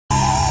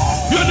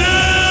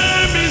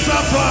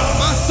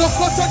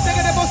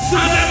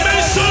At the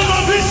mention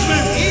of his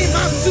name,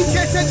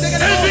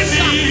 every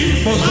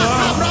knee must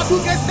bow.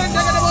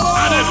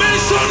 At the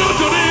mention of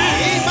your name,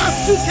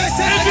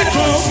 every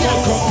tongue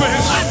will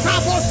confess.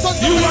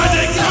 You are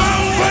the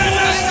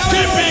covenant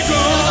keeping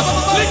God.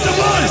 Lift the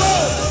voice.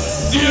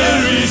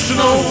 There is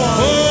no one.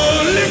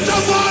 Oh, lift the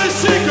voice,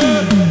 sing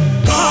it.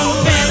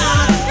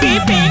 Covenant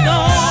keeping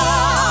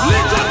God.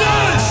 Lift the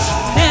voice.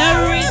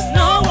 There is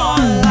no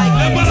one like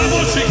you.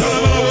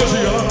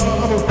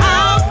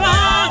 Alpha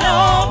and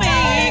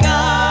Omega.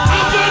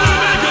 Alpha and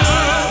Omega.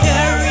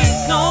 There is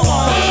no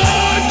one. Oh,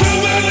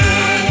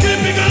 covenant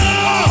keeping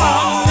God.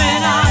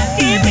 Covenant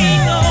keeping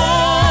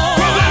God.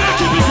 Covenant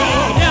keeping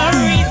God. There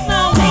is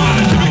no one.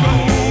 Covenant keeping God.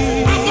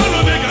 Alpha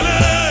and Omega.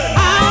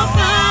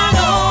 Alpha and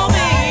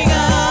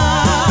Omega.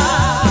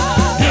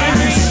 There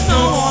is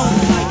no one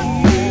like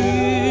you.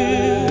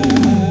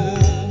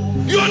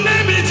 Your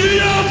name is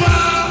Jehovah.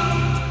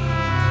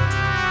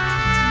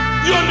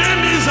 Your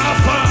name is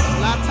Alpha.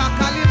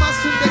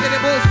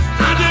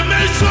 At the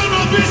mention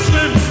of his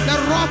name, The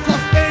rock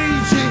of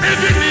ages,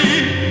 every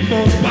knee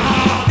must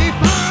bow. the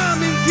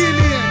balm in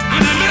Gilead,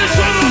 At the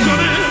mention of your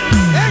name,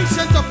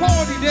 ancient of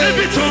all the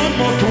every days, tongue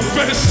must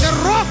confess. the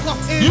rock of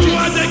You ages.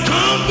 are the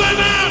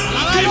covenant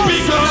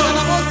keeping God.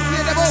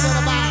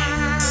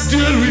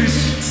 There is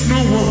no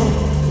one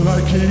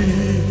like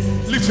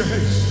him. Lift your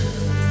hands.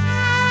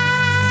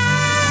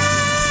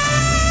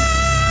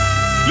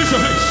 Lift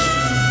your hands.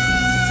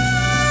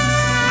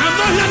 I'm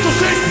not here to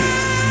sing.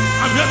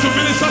 I'm here to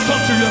minister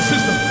something to your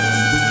sister.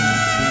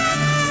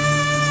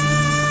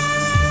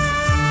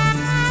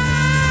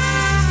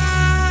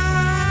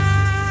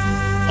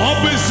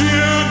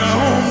 Obesiana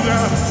onda,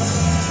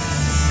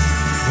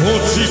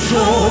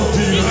 otito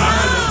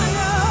diraya,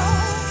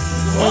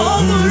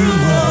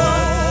 oburuwa,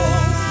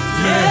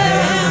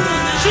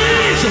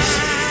 Jesus,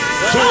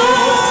 so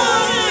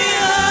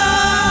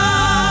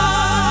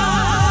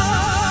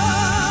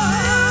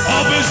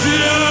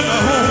obesiana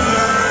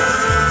onda,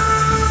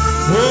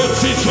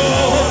 otito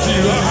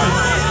diraya.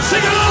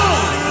 Sing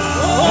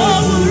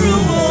along.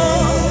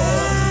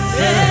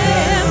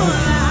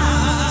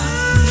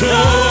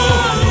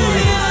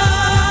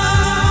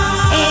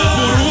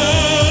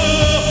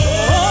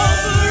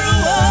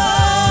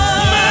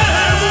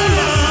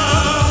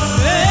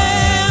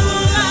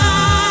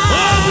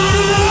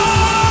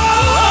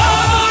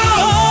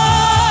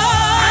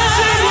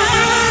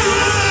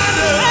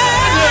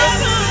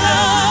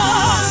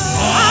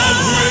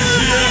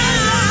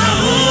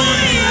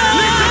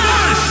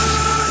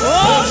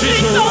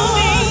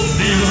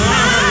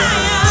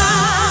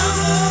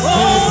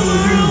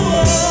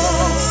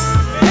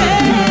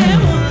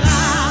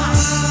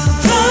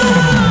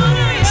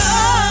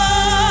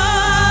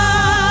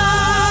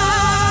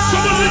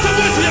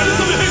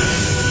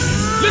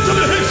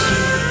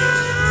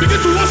 Begin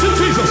to worship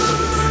Jesus.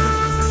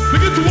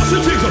 Begin to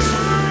worship Jesus.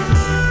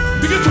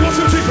 Begin to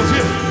worship Jesus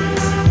here.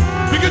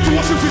 Begin to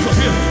worship Jesus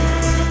here.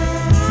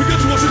 Begin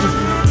to worship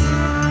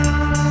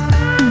Jesus.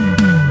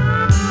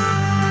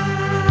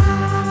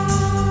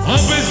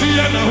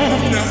 Obesiana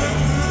homna.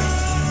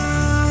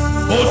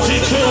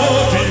 Otito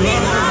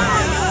diraya.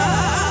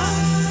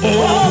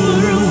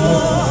 Oburuwo.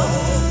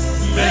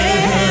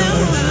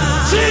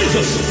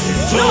 Jesus.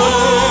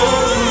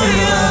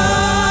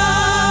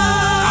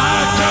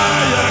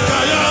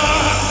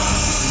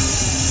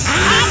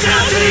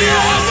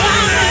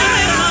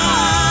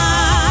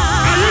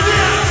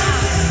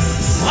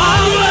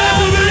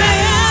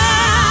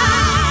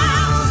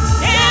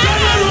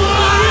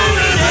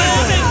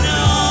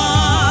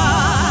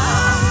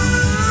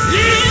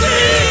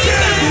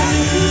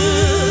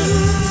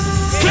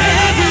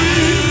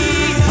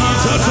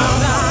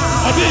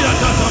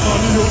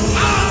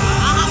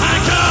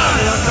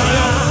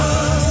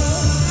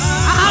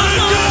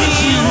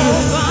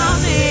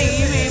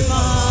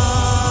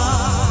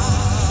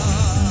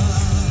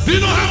 Do you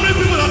know how many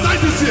people have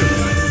died this year?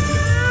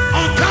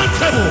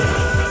 Uncountable.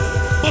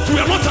 But we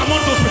are not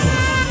among those people.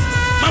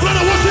 My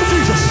brother, worship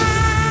Jesus.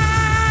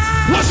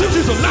 Worship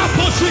Jesus. La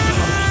Posika.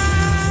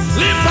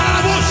 Live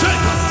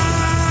Paraboseka.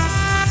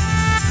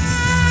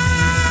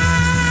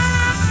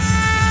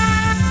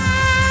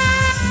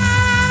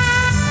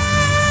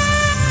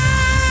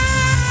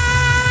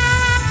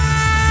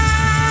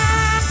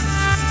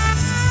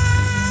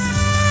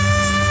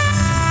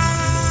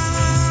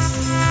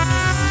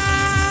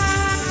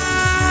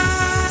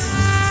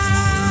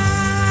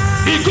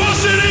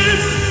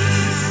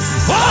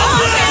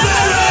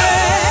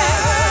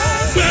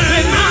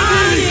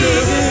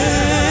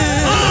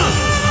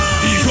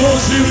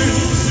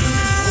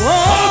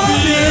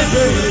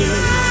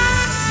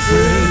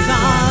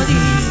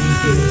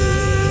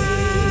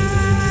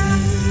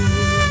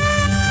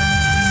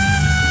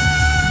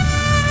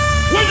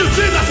 When you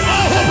think that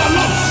all hope are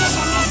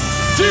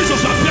lost, Jesus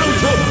appear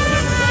with hope.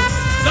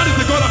 That is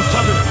the God I'm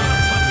serving.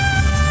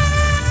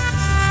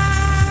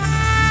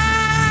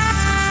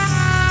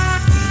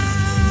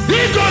 He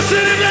goes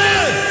in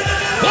there.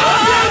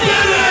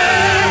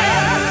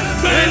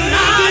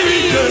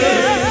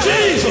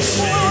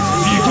 Jesus.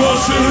 He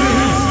goes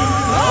in.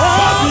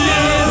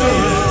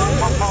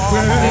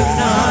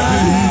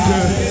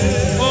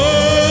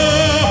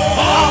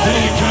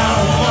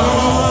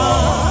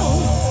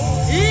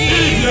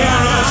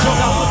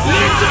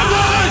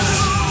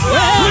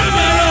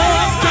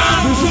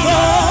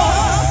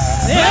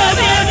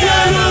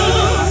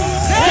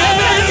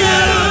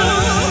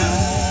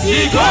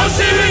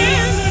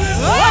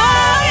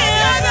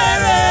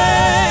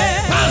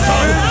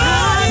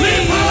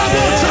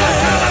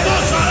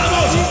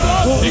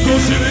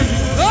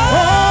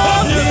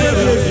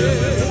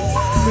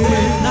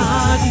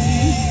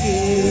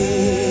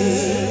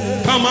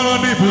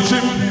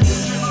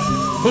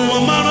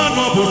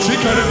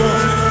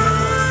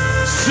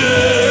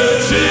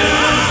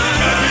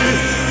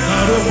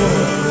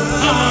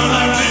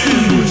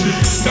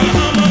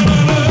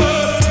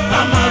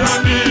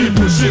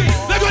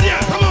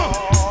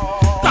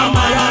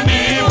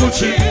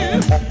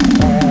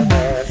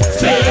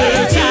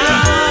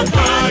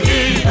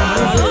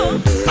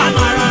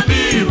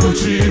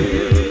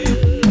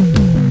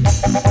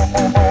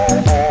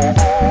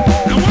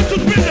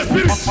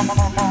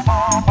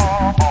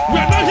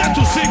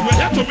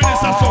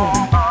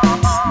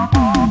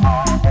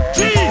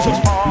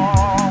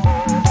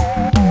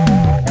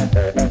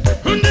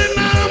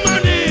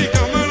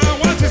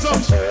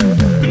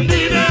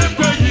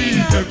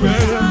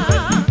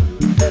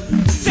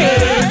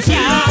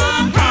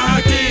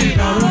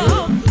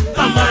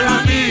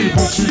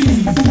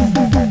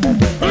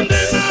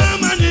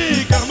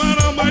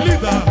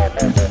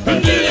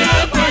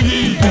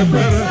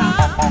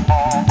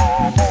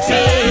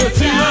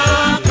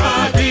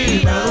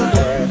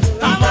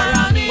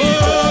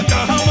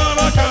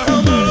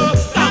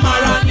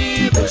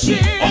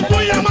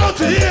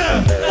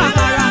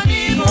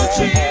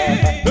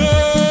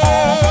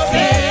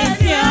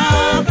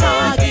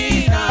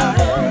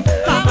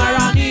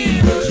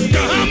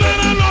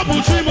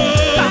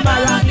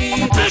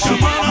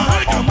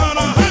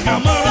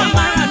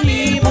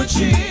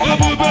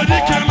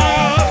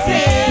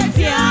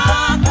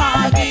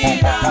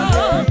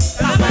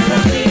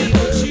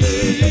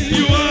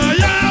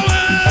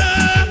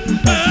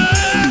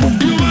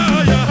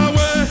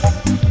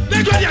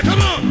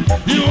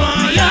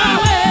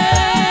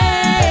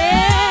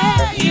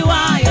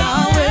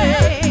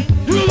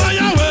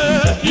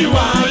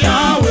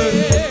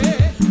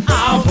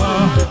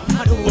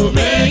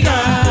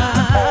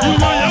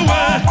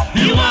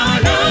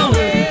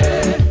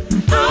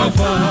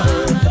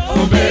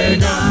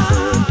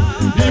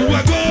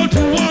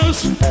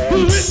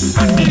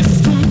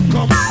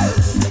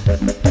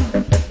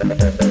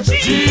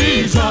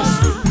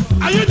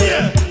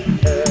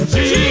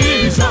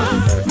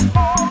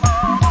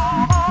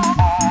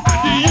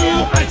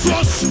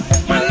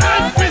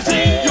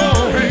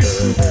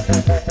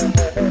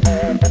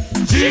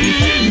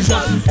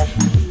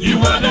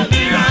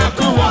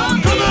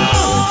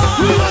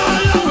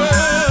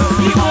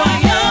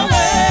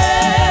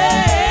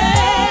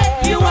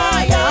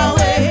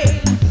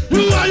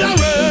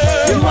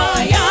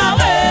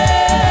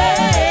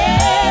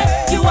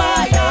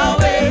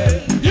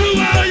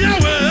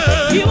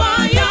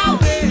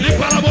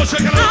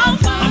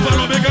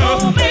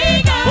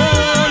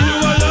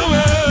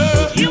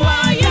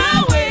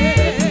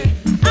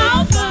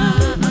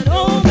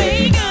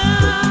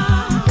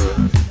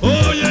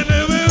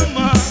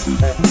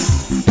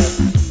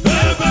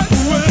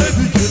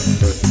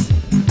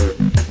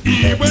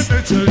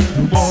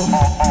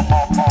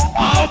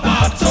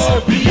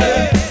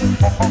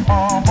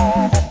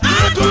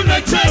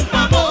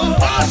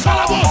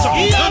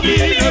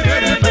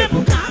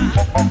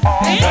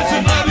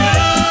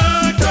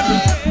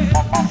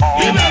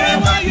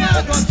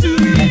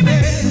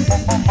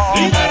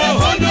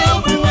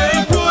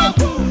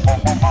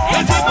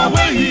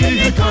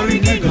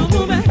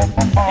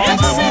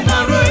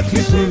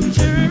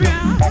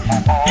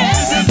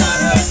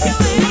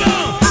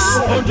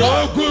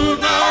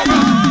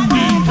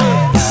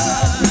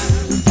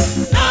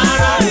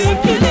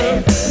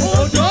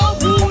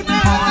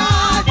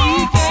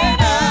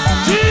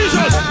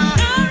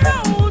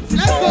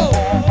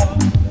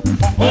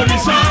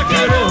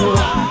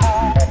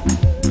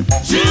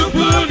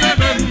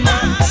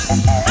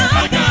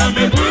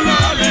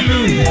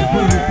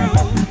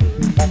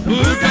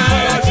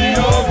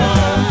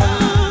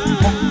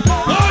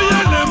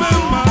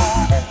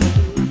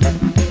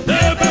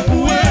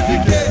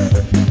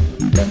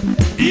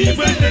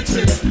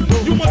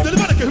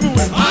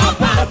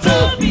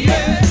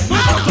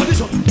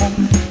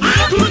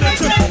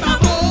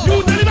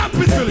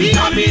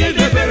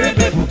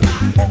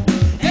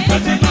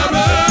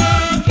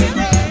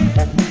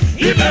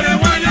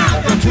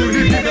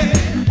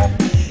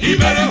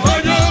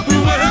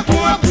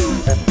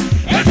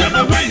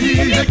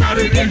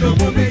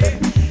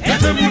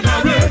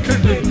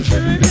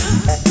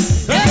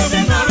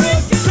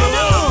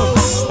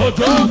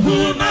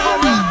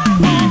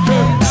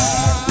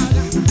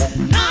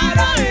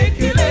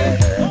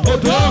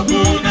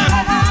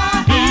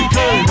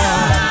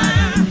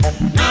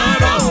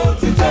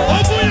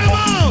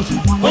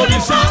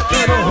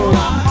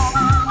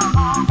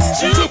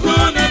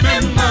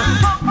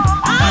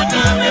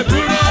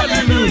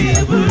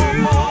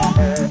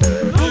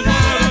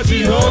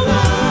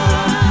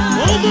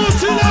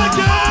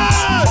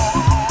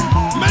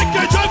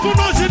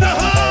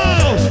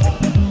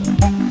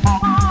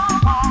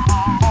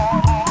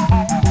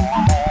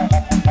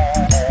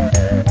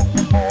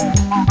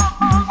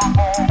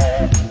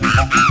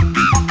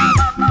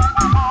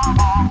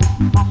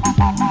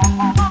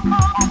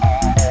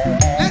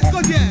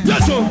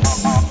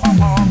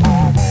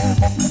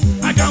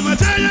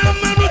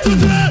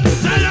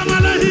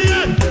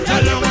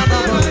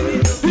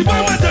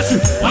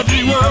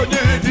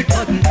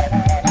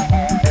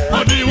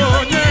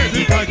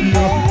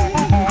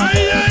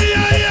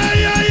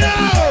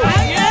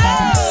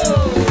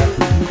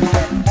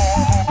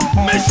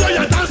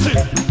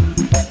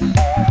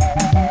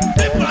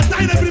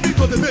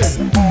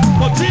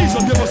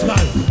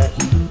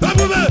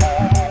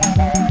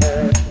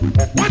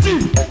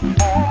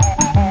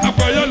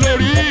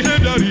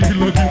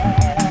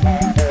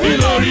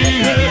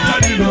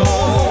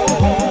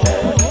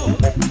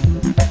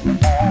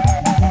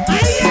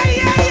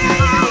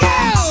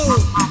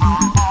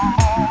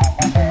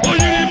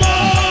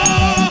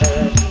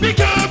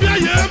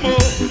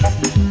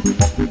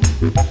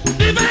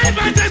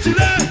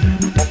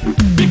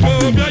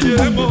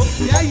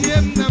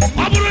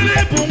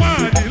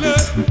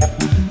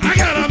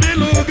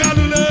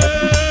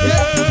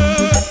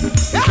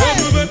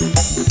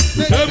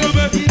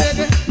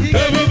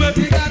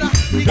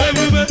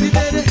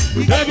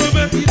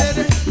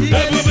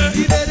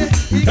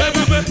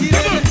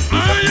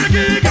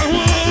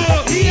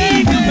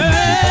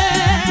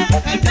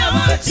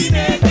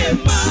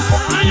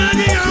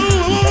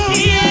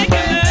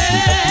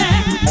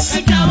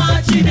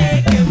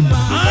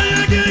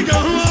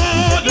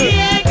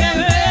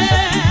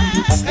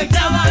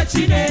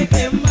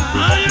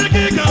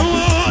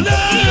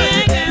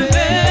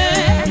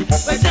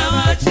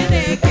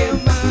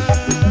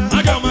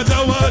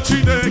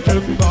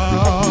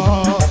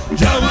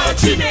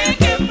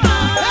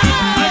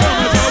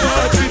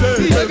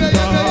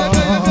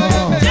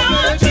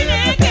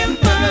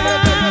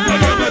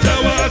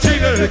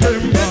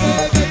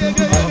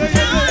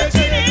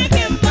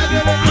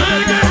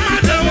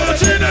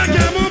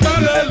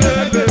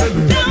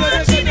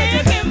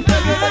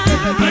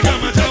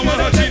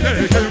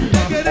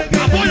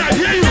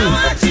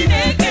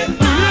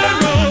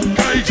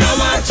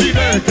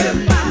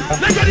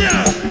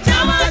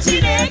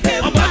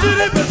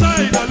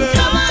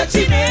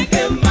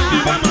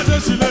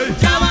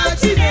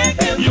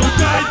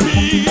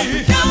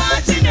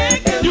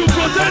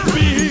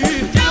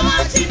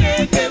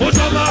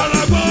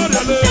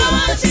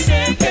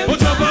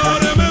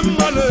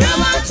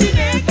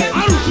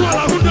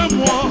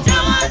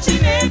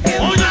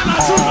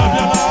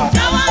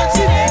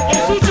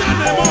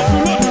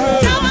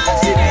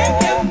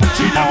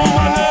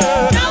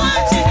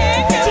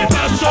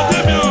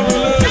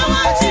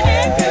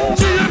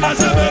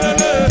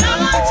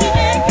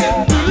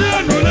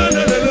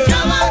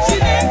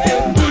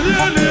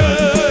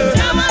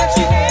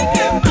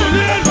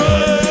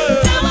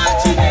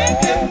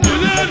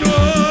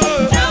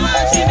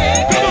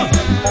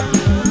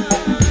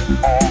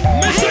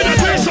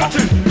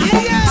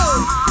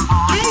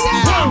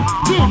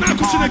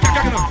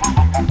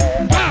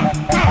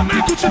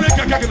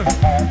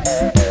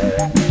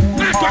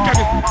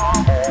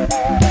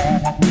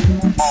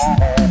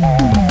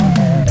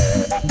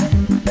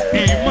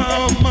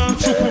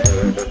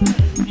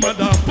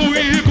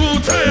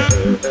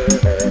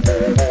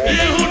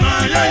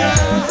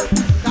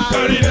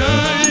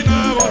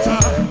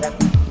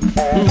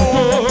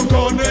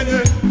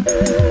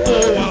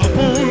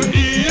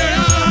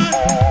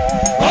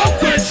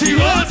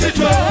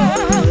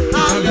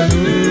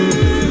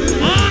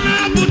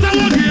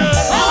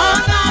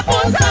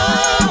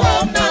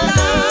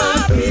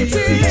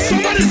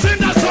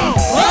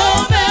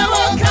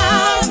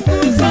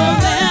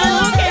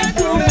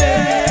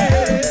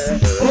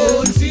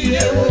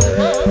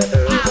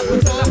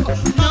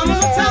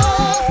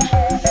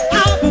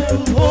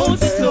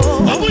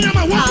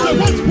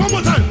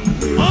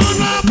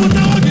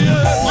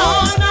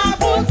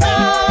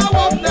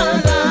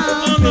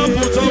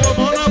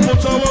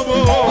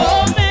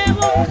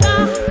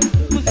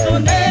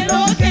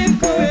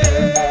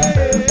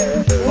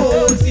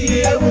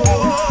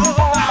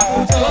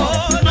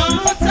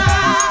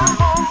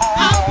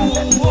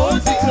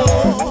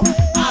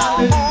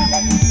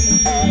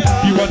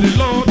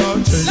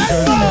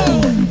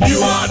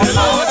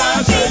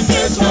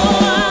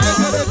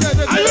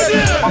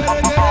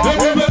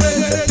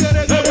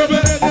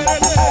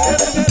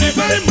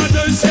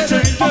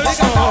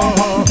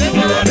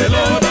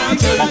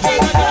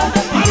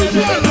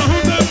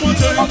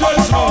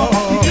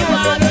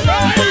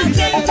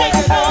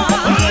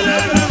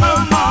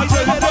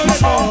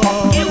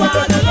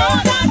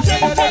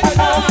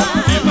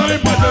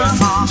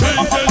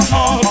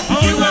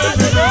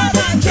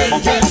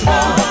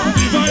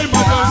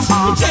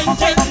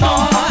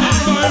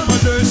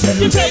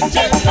 Change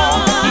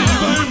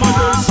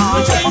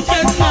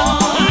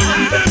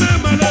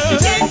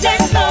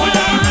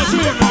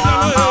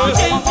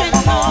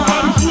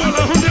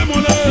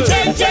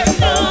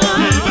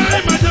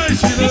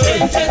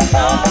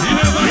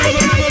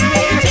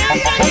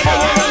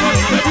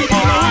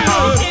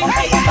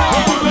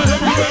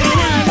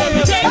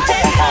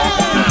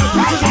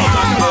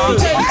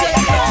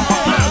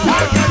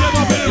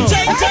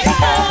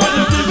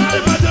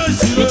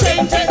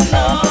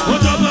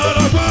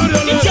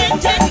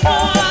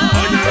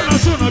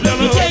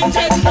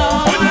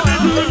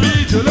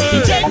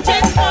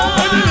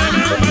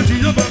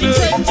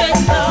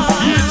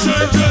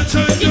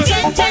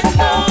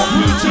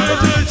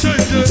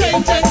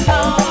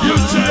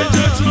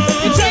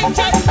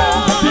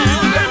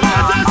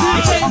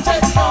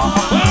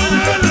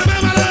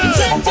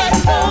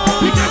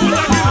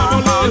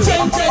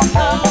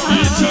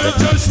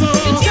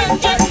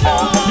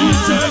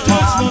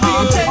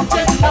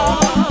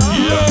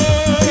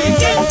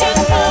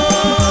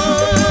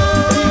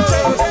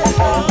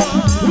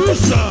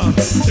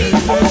Are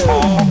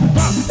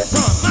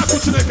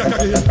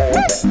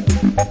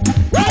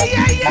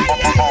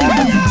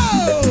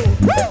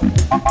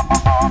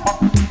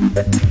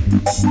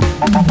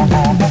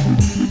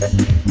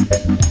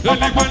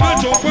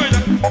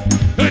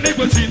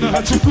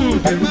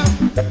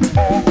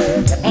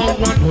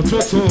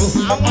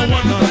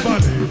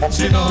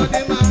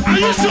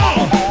you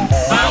sure?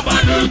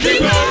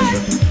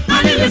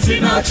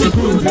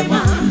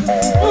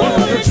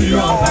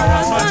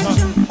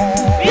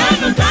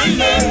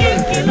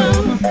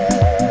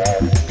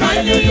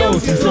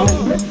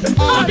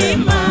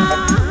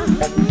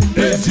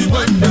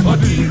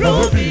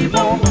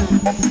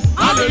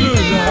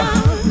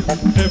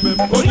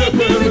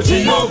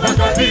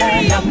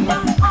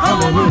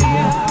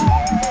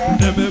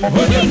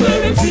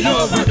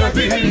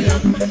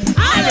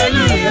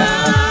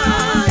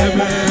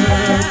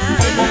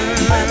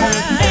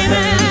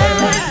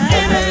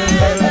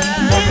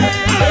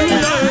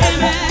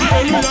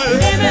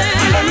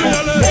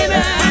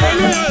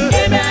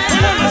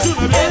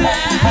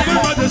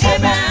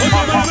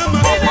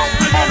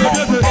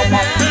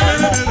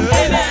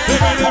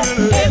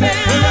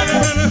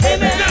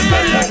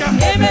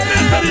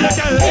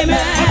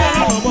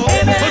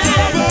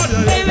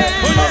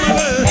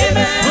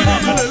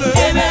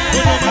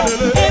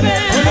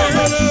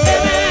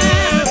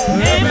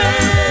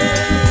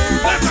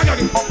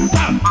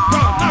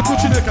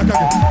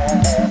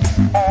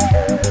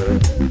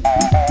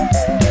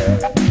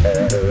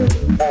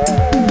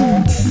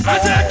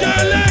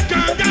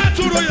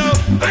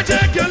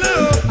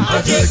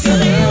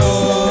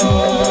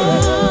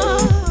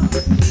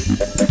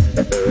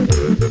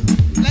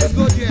 Let's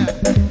go there.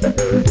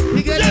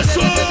 Yes,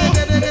 sir.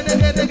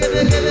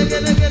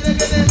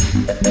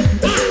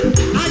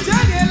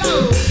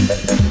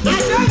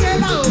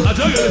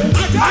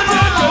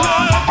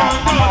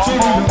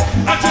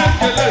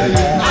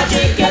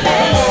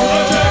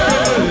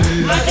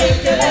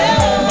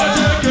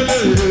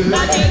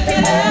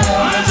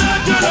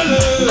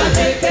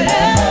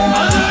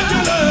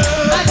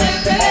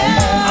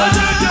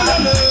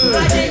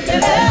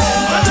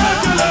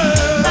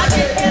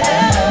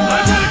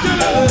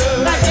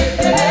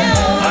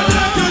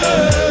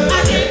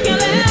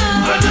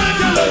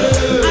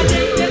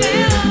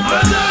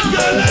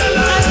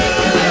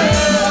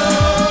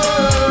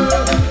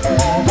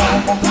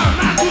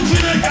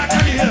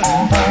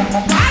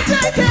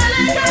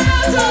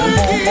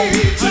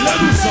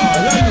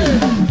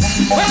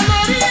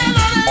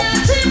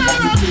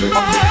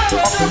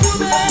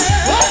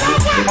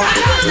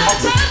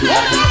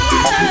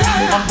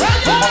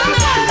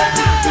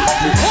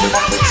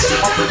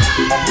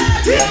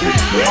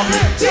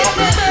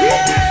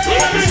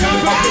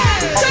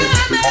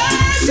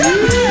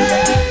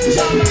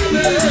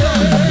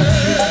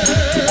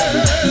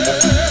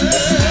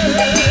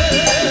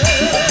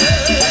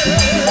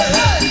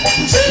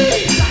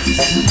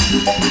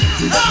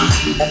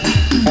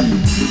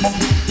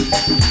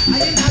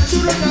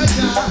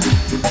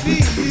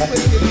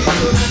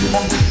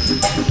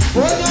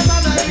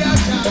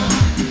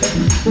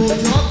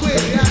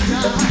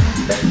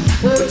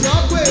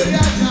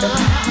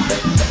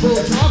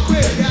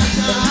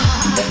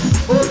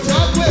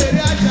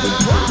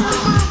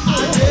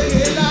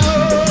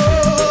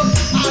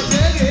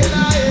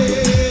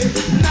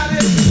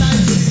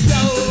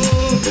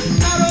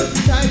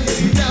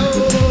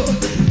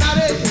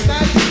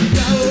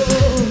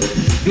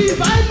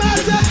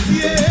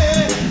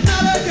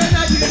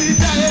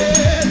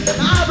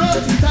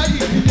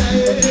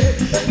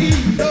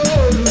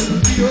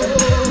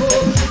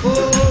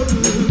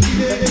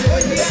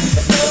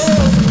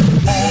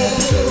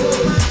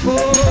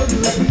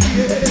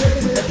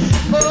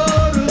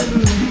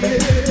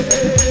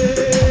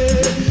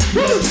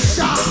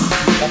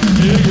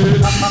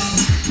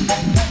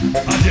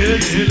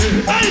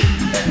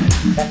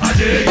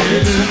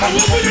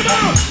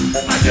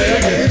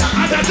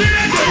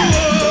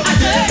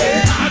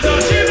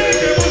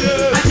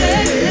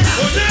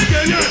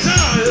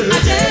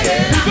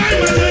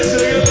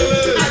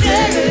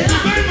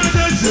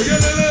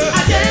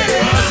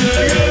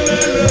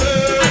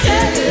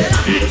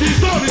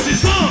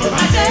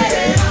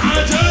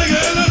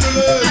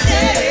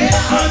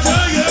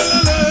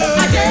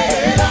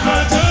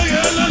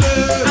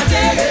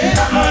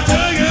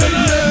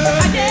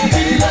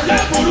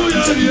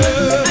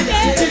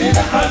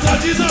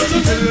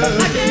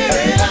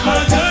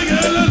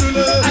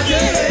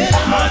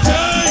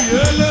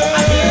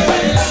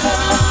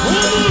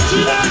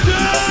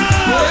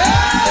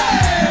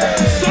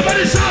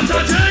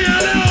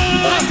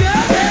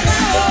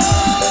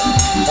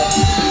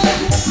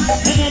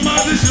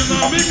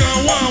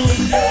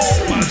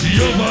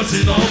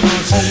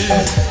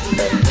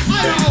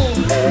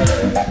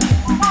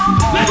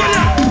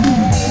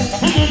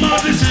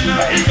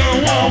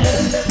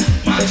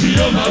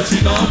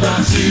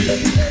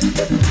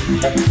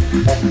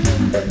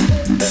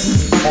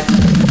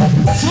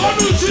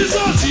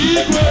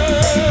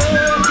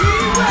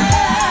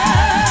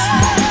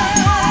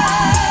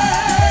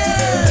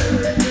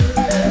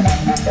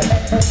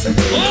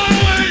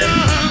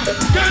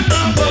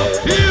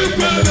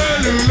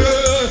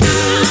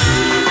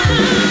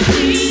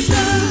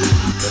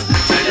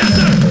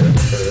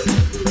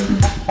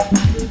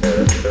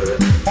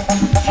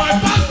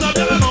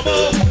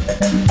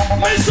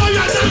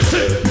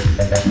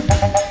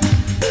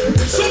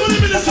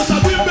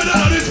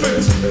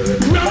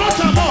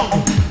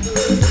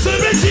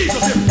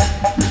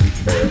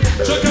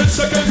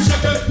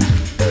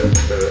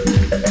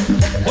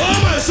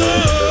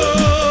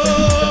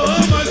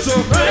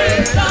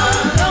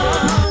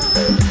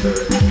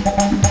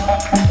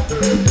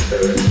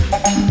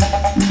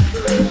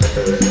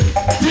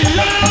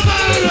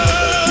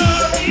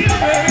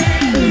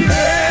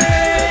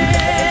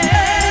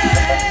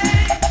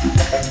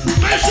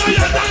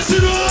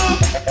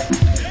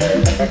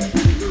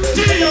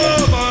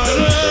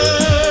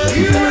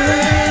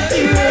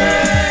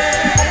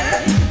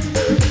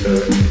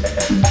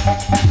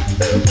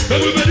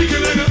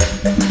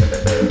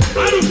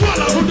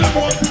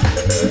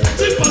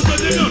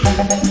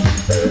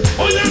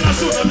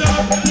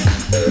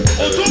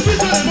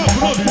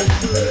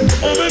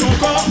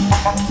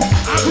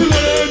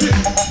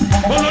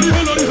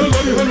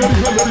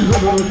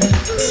 Jehovah,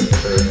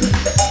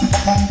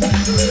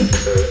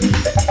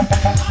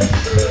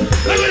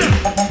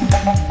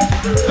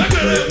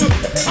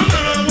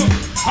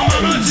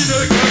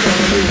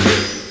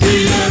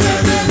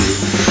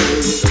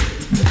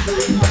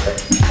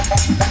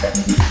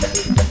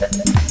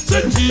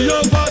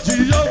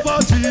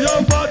 Jehovah,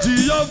 Jehovah,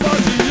 Jehovah,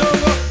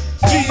 Jehovah.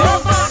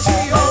 Jehovah,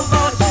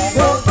 Jehovah,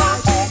 Jehovah,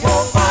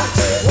 Jehovah,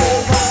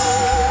 Jehovah.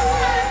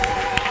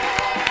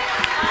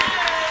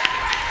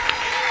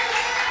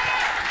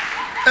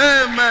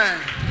 Amen.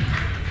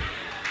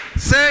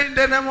 Say in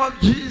the name of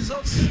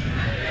Jesus,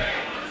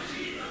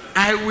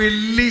 I will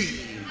live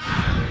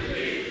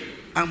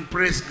and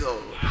praise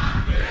God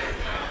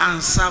and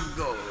serve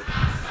God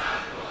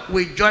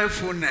with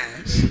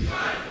joyfulness,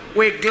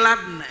 with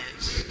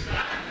gladness,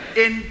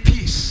 in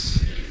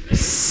peace.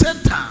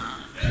 Satan,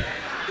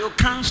 you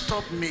can't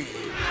stop me.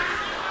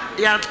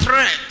 Your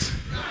threat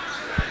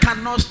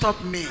cannot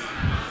stop me.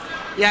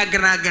 Your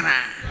gra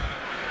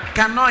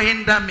cannot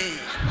hinder me.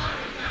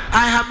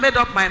 I have made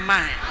up my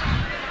mind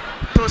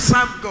to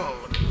serve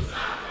God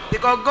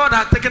because God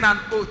has taken an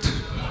oath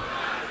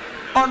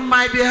on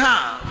my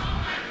behalf.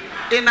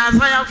 In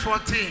Isaiah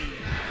 14,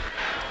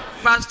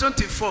 verse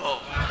 24,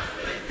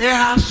 he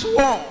has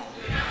sworn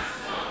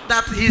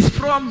that his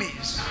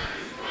promise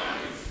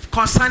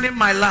concerning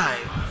my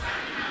life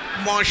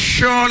must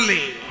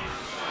surely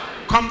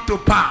come to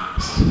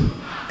pass.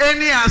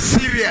 Any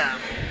Assyrian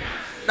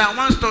that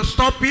wants to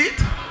stop it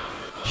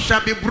shall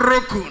be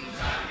broken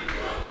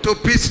to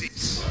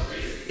pieces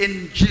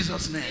in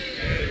Jesus' name.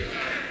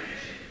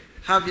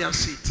 Have your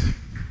seat.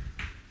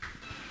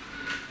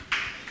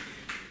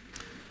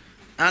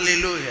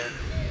 Hallelujah.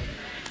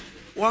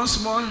 Once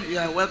more, you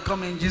are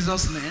welcome in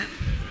Jesus' name.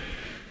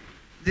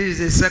 This is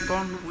the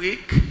second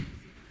week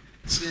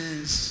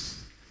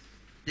since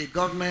the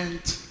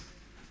government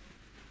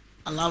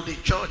allowed the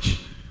church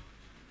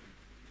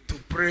to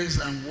praise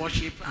and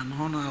worship and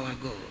honor our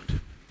God.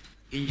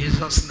 In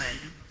Jesus'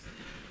 name,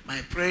 my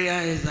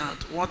prayer is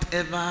that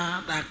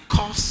whatever that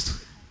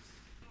caused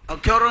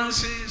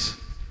occurrences,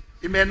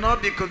 it may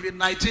not be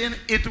COVID-19,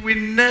 it will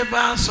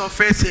never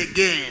surface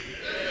again.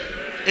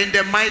 In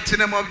the mighty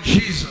name of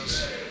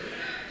Jesus.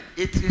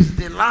 It is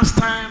the last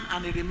time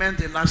and it remains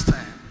the last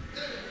time.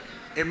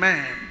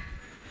 Amen.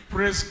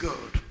 Praise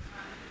God.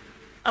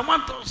 I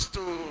want us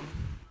to,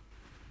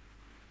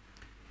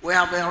 we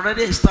have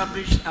already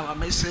established our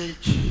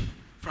message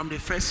from the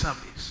first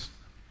service.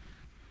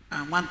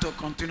 I want to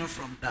continue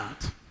from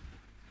that.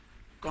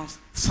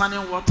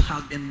 Concerning what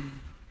has been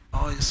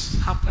or is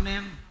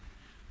happening,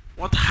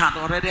 what had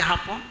already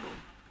happened,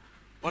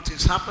 what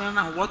is happening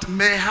and what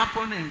may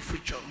happen in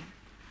future.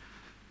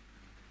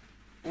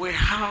 We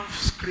have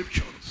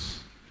scriptures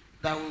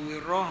that we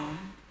will run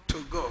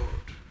to God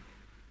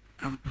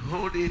and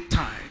hold it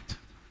tight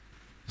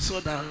so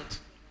that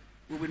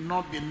we will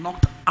not be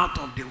knocked out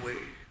of the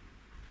way.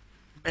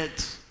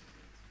 But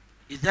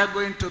is there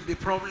going to be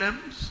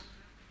problems?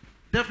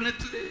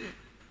 Definitely,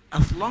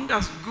 as long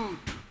as good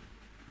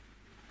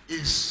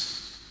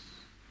is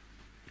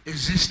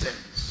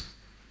existence,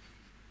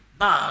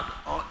 bad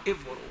or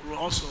evil will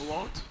also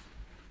what?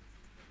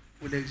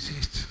 Will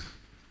exist.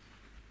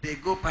 They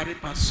go pari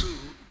passu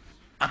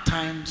at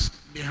times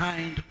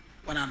behind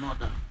one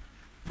another.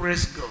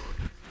 Praise God.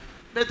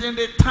 But in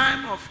the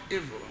time of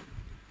evil,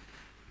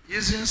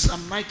 using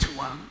Psalm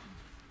 91,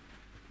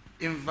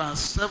 in verse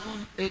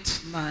 7,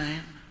 8,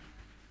 9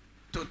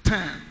 to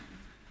 10,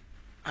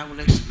 I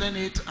will explain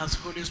it as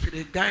Holy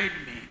Spirit guide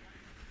me.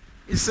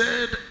 He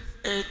said,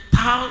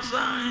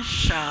 1,000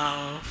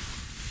 shall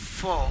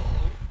fall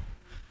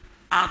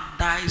at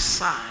thy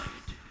side,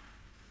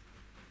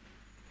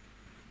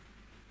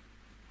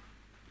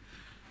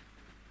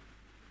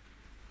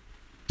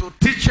 to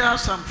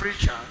teachers and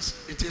preachers,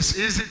 it is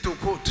easy to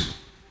quote.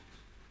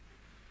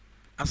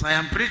 As I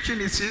am preaching,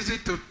 it's easy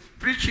to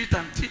preach it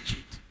and teach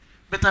it.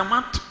 But I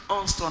want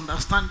us to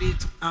understand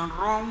it and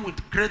run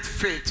with great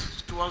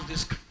faith towards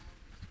this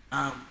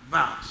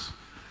verse.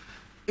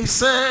 He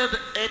said,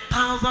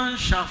 1,000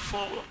 shall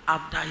fall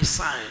at thy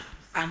side.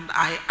 And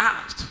I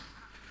asked,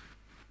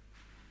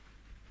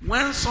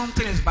 when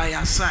something is by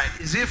your side,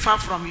 is it far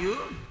from you?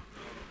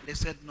 They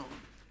said, no.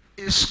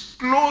 It's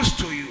close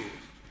to you.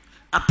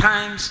 At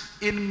times,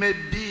 it may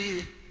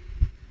be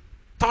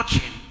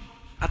touching.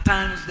 At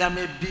times, there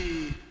may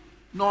be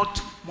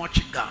not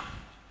much gap.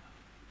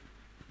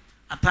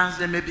 At times,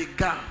 there may be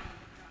gap.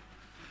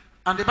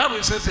 And the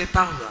Bible says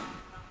 1,000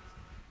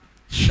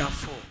 shall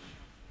fall.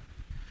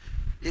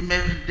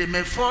 They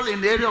may fall in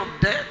the area of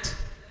death.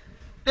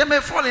 They may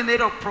fall in the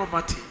area of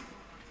poverty.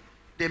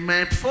 They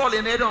may fall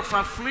in the area of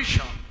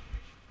affliction.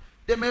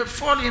 They may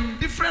fall in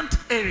different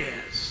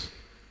areas.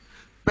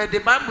 But the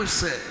Bible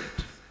said,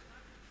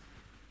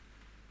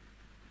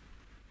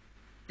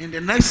 in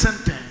the next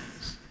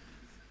sentence,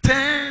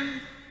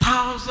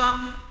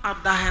 10,000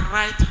 at thy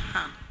right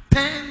hand.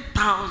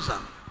 10,000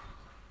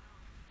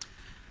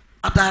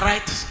 at thy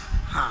right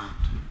hand.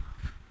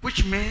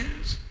 Which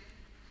means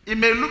it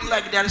may look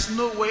like there is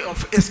no way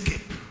of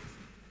escape.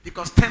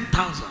 Because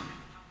 10,000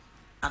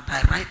 at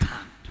thy right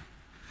hand,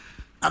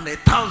 and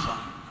 1,000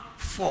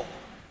 fall.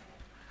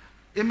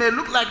 It may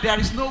look like there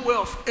is no way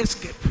of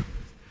escape,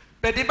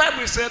 but the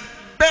Bible said,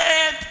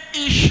 but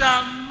it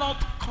shall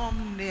not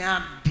come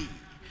near thee.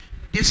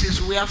 This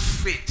is where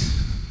faith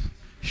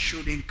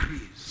should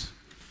increase.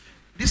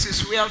 This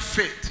is where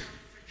faith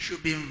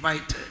should be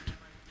invited.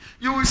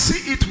 You will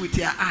see it with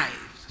your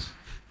eyes.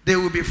 They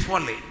will be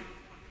falling.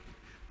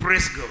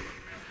 Praise God.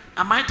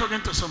 Am I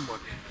talking to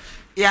somebody?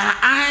 Your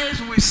eyes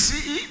will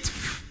see it,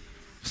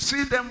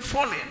 see them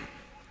falling.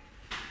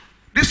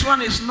 This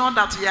one is not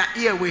that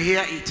your ear will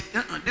hear it.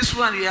 This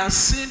one you are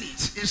seeing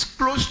it. It's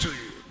close to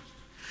you.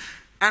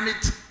 And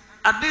it,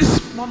 at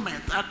this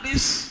moment, at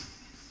this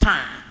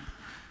time,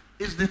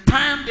 is the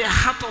time the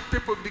heart of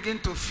people begin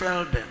to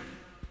fail them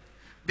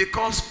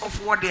because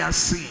of what they are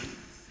seeing.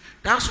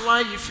 That's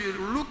why if you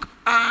look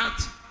at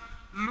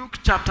Luke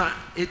chapter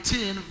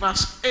 18,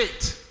 verse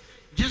 8,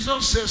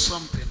 Jesus says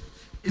something.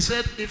 He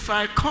said, if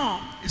I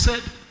come, he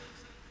said,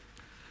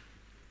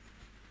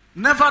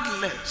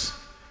 nevertheless,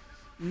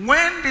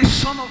 when the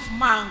Son of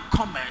Man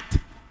cometh,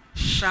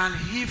 shall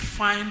he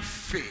find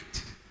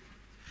faith?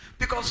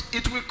 Because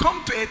it will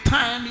come to a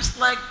time, it's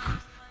like,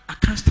 I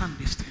can't stand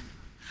this thing.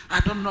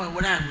 I don't know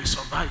whether I will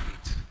survive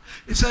it.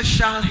 He says,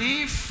 shall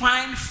he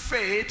find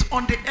faith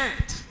on the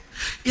earth?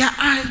 Your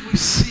eyes will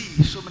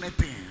see so many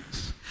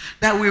things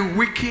that will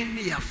weaken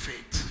your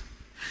faith.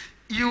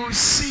 You will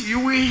see, you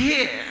will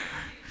hear.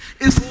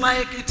 It's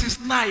like it is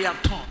now your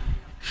turn.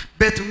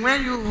 But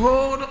when you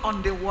hold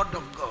on the word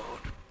of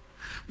God,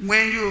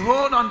 when you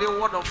hold on the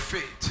word of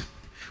faith,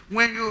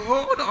 when you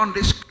hold on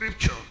the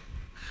scripture,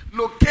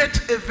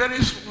 locate a very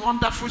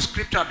wonderful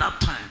scripture at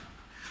that time.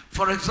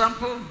 For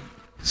example,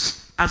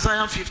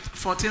 Isaiah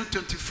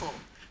 14:24.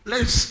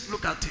 Let's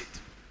look at it.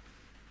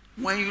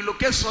 When you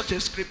locate such a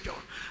scripture,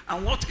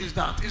 and what is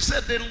that? It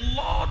said, the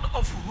Lord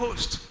of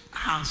hosts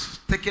has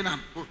taken an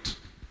oath.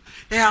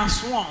 He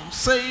has sworn,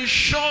 saying,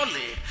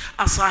 surely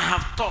as I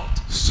have thought,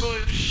 so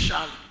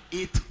shall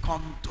it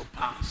come to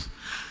pass.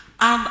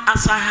 And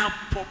as I have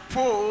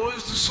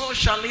proposed, so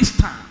shall it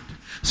stand.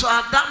 So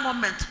at that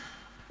moment,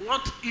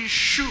 what you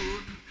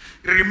should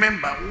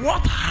remember,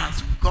 what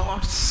has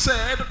God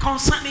said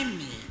concerning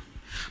me?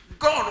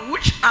 God,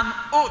 which an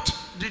oath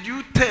did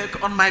you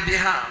take on my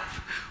behalf?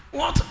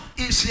 What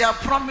is your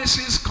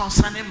promises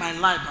concerning my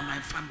life and my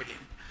family?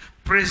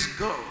 Praise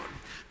God.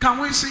 Can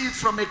we see it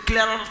from a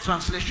clearer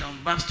translation?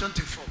 Verse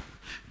 24.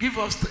 Give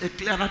us a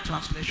clearer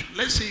translation.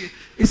 Let's see.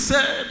 It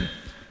said,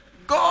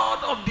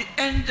 God of the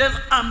angel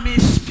army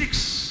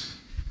speaks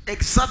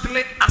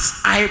exactly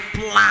as I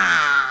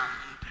planned.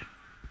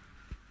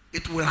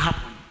 It will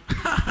happen.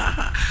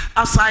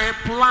 As I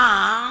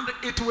planned,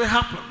 it will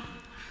happen.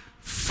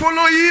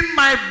 Following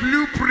my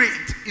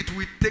blueprint, it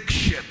will take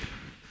shape.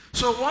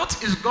 So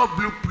what is God's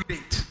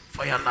blueprint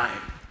for your life?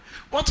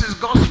 What is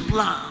God's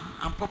plan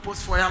and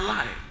purpose for your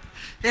life?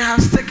 He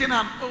has taken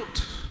an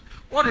oath.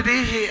 What did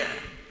he hear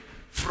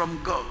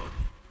from God?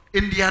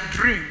 In their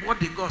dream, what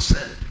did God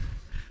say?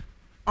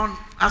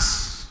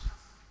 As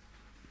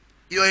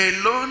you're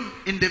alone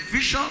in the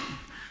vision,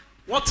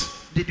 what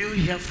did you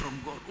hear from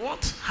God?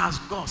 What has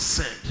God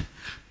said?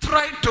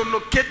 Try to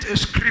locate a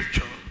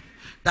scripture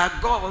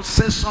that God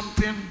says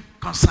something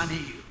concerning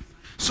you.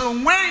 So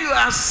when you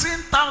are seeing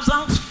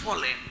thousands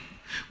falling,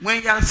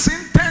 when you are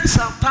seeing tens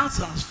of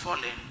thousands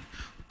falling,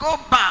 go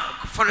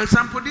back. For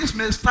example, this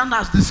may stand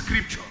as the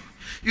scripture.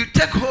 You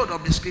take hold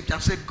of the scripture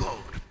and say, God,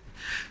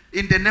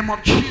 in the name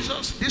of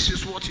Jesus, this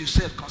is what you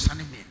said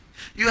concerning me.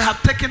 You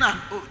have taken an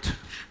oath,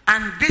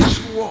 and this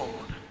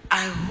word,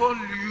 I hold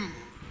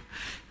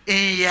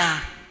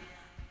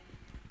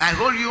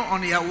you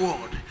on your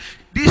word.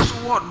 This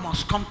word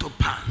must come to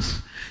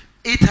pass.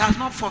 It has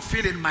not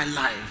fulfilled in my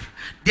life.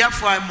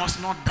 Therefore, I must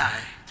not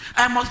die.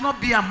 I must not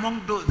be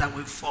among those that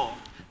will fall.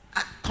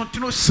 I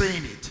continue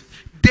saying it.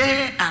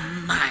 Day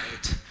and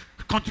night.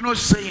 Continue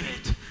saying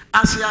it.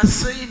 As you are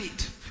saying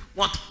it,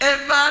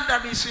 whatever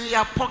that is in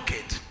your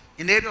pocket,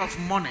 in the area of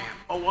money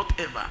or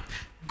whatever,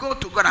 go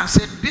to God and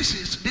say,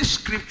 this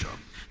scripture.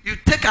 You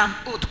take an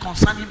oath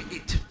concerning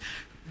it.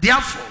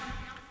 Therefore,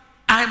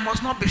 I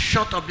must not be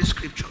short of this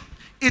scripture.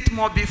 It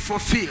must be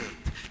fulfilled.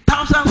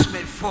 Thousands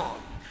may fall.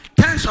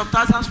 Tens of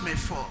thousands may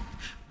fall.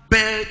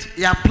 But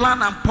your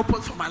plan and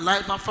purpose for my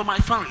life and for my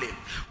family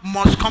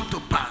must come to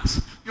pass.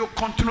 You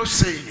continue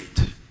saying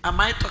it. Am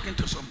I talking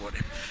to somebody?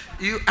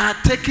 You are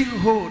taking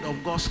hold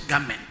of God's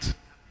garment.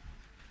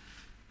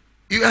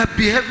 You are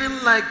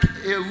behaving like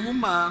a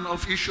woman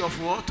of issue of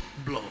what?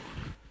 Blood.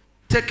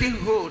 Taking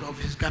hold of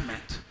his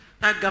garment.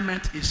 That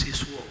garment is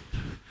his word.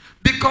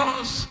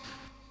 Because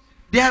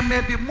there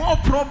may be more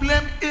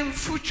problem in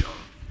future.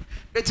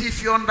 But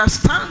if you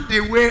understand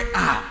the way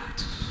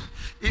out,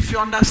 if you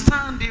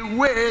understand the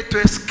way to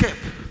escape,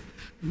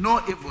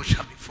 no evil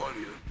shall befall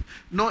you.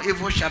 No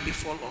evil shall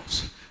befall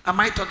us. Am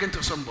I talking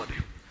to somebody?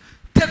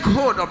 Take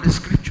hold of the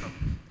scripture.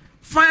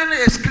 Find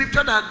a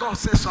scripture that God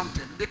says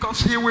something,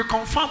 because he will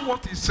confirm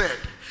what he said.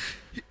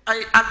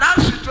 At that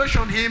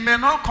situation, he may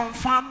not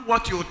confirm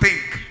what you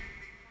think.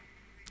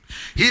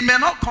 He may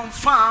not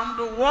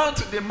confirm what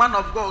the man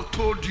of God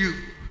told you.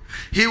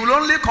 He will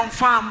only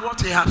confirm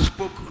what he has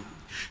spoken.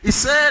 He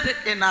said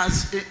in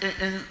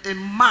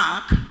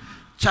Mark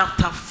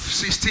chapter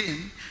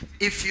 16,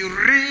 if you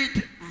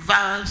read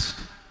verse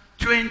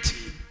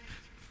 20,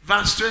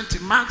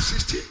 Mark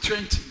 16,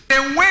 20. They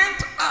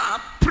went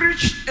up,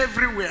 preached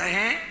everywhere.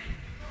 Eh?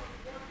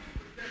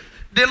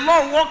 The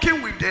Lord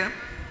walking with them.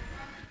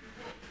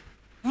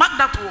 Mark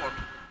that word.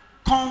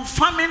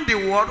 Confirming the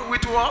word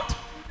with what?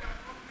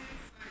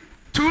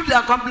 To the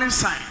accompanying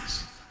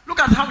signs. Look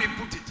at how he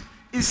put it.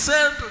 He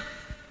said,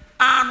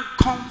 and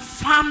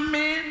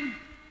confirming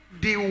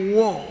the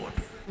word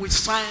with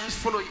signs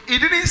following. He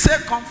didn't say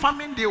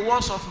confirming the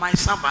words of my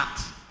servant.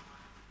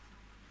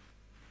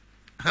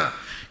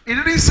 He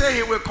didn't say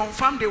he will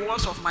confirm the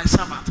words of my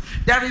servant.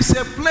 There is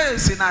a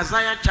place in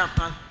Isaiah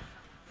chapter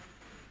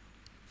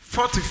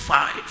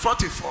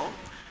 44.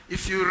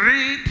 If you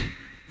read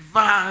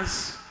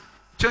verse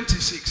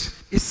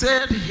 26, he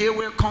said he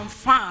will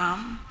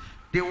confirm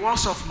the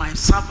words of my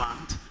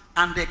servant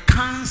and the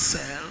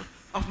counsel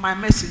of my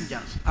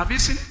messengers. Have you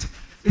seen it?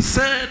 He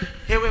said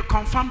he will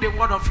confirm the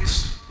word of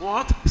his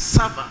what?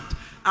 Servant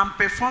and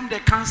perform the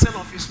counsel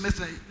of his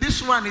messenger.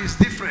 This one is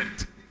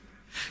different.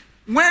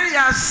 When you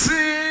are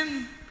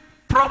seeing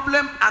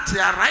problem at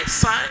your right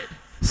side,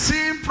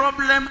 seeing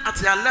problem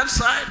at your left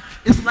side,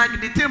 it's like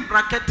the thing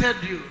bracketed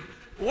you.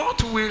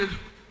 What will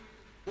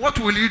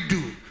you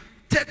do?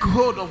 Take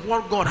hold of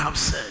what God has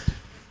said.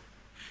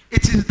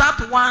 It is that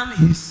one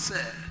he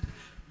said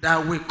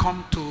that will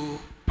come to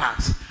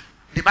pass.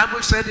 The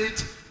Bible said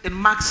it in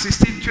Mark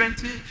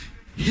 16:20.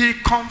 He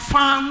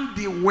confirmed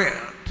the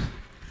word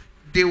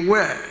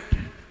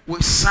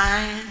with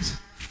signs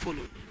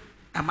following.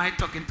 Am I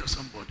talking to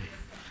somebody?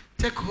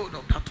 Take hold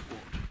of that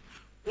word.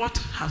 What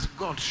has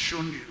God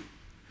shown you?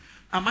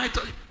 I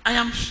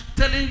am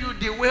telling you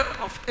the way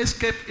of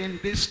escape in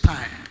this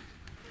time.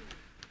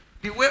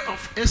 The way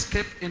of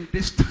escape in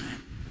this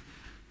time.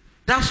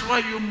 That's why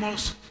you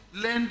must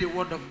learn the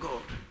word of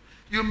God.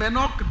 You may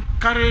not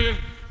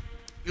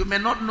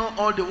know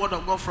all the word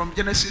of God from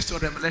Genesis to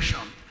Revelation,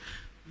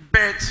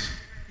 but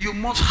you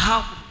must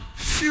have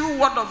few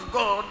word of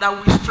God that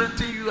will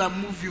strengthen you and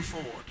move you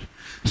forward,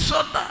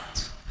 so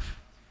that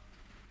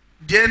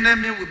the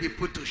enemy will be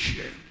put to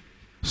shame,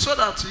 so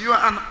that you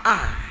and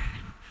I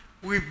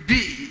will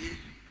be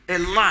a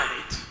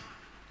light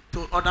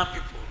to other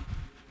people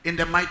in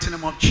the mighty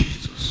name of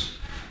Jesus.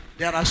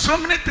 There are so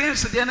many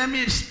things the enemy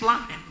is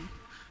planning,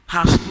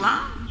 has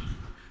planned,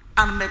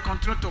 and may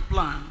continue to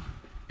plan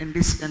in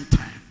this end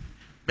time.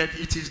 But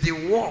it is the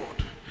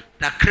word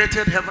that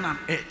created heaven and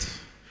earth.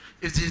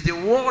 It is the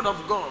word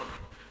of God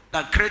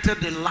that created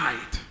the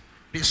light,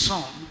 the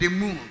sun, the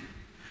moon,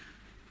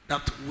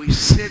 that will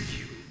save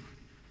you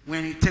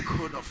when you take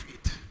hold of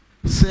it.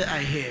 Say, I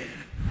hear,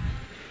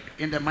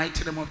 in the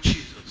mighty name of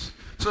Jesus.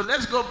 So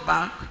let's go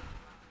back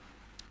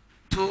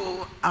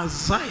to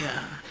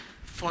Isaiah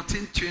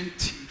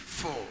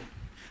 14:24.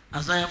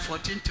 Isaiah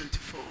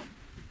 14:24.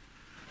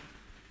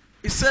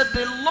 He said,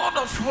 the Lord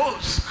of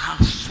hosts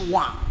has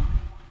sworn,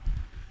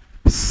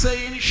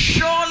 saying,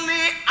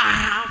 surely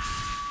as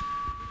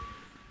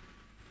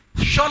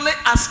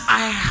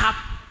I have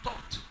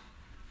thought,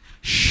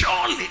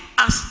 surely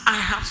as I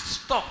have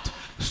thought,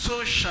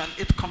 so shall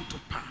it come to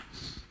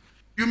pass.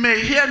 You may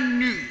hear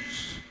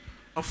news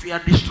of your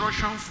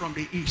destruction from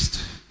the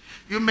east.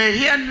 You may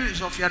hear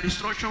news of your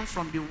destruction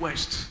from the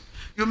west.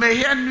 You may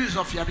hear news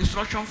of your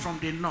destruction from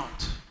the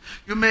north.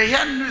 You may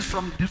hear news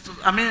from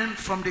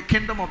the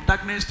kingdom of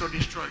darkness to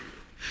destroy you.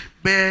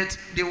 But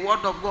the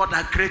word of God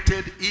that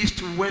created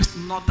east, west,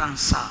 north, and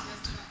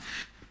south,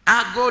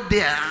 I go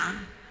there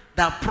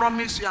that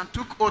promised you and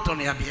took oath on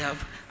your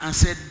behalf and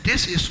said,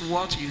 this is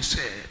what you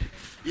said.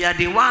 You are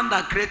the one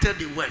that created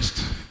the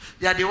west.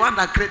 You are the one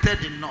that created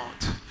the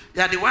north.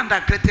 You are the one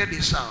that created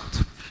the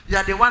south. You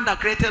are the one that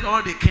created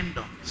all the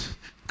kingdoms.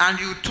 And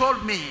you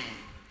told me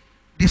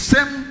the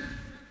same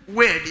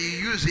word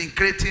you use in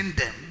creating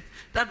them,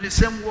 that's the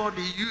same word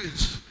you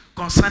use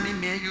concerning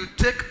me. You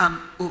take an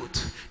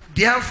oath.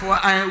 Therefore,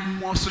 I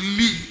must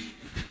live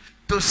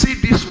to see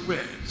these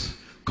words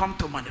come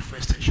to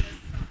manifestation.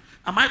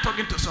 Am I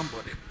talking to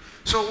somebody?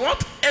 So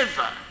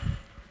whatever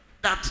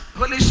that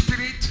Holy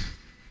Spirit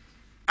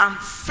and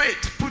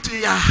faith put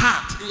in your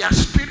heart, in your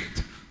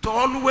spirit, to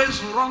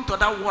always run to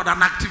that word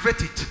and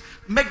activate it.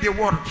 Make the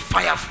word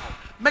fireful.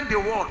 Make the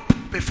word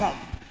perform.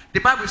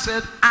 The Bible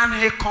said, and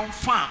he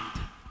confirmed.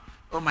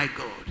 Oh my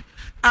God.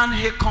 And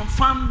he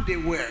confirmed the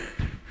word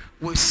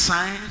with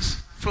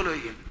signs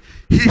following.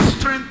 He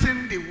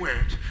strengthened the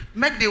word.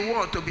 Make the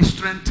word to be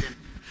strengthened.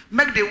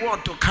 Make the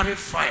word to carry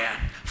fire.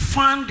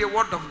 Find the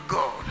word of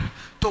God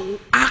to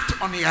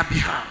act on your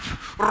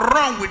behalf.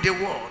 Run with the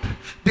word.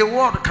 The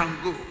word can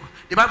go.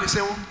 The Bible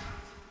says,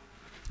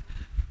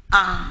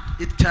 and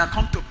it shall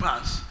come to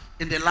pass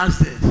in the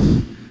last days.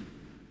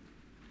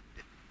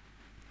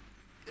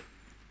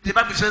 The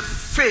Bible says,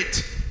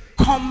 faith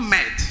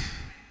cometh.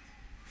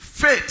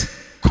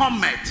 Faith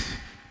cometh.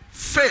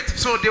 Faith.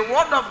 So the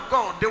word of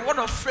God, the word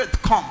of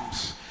faith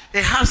comes.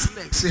 It has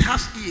legs, it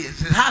has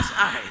ears, it has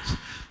eyes.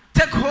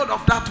 Take hold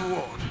of that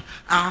word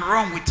and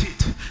run with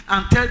it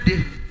and tell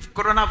the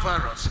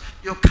coronavirus,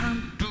 you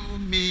can't do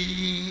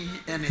me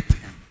anything.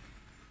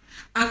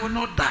 I will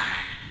not die.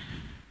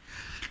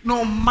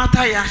 No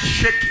matter you are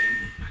shaking,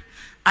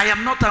 I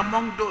am not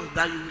among those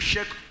that you will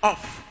shake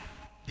off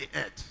the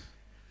earth.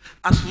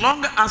 As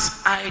long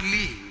as I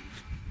live,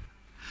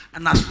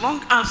 and as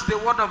long as the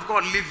word of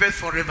God liveth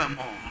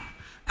forevermore,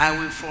 I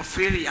will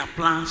fulfill your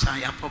plans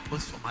and your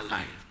purpose for my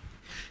life.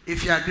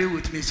 If you agree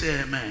with me,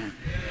 say amen.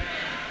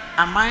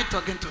 Am I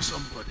talking to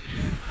somebody?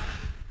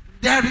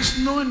 There is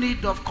no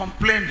need of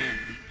complaining.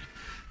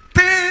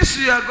 Things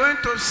you are going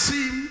to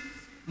see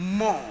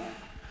more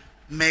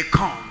may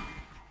come.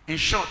 In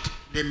short,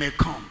 they may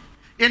come.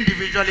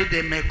 Individually,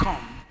 they may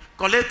come.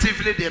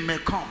 Collectively, they may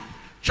come.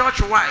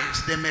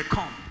 Church-wise, they may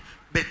come.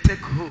 But take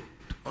hold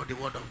of the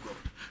word of God.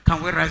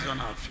 Can we rise on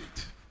our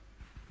feet?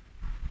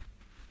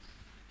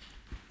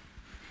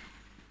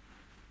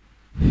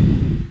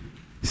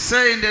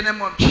 Say in the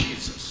name of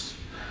Jesus,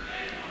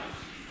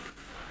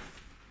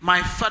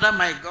 my Father,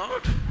 my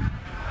God,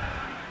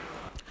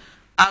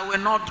 I will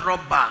not draw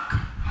back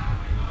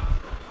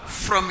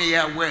from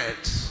your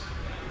words.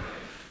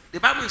 The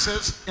Bible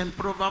says in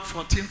Proverbs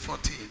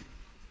 14:14,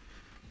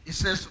 it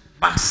says,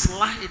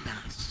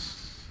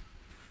 backsliders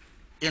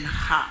in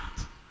heart.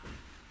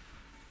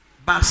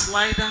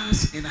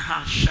 Backsliders in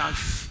heart shall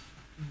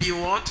be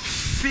what?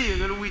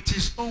 Filled with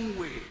his own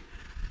way.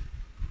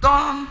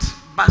 Don't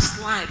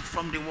backslide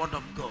from the word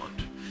of God.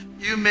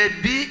 You may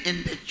be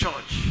in the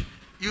church.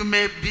 You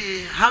may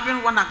be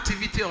having one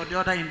activity or the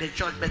other in the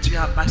church, but you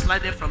have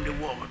backslided from the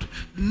word.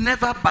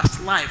 Never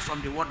backslide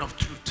from the word of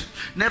truth.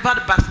 Never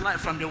backslide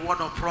from the word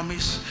of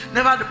promise.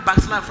 Never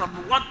backslide from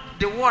what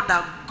the word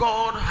that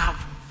God have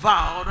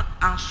vowed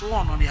and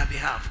sworn on your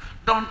behalf.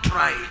 Don't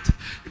try it.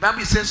 The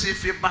Bible says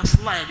if you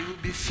backslide, you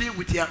will be filled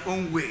with your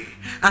own way.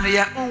 And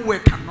your own way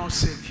cannot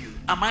save you.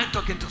 Am I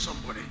talking to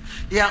somebody?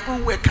 Your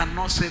own way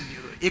cannot save you.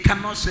 It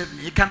cannot save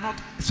me. It cannot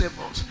save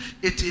us.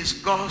 It is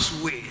God's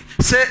way.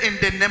 Say in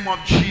the name of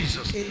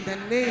Jesus. In the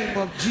name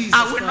of Jesus.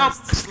 I will not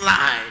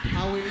backslide.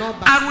 I will not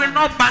backslide. I will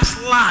not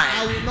backslide.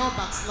 I will not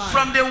backslide.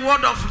 From the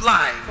word of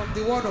life. From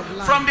the word of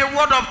life. From the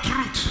word of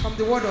truth. From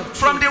the word of truth.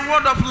 From the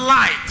word of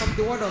light. From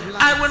the word of life.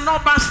 I will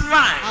not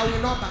backslide. I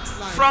will not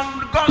backslide.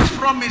 From God's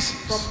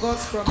promises. From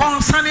God's promise.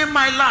 Concerning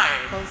my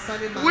life.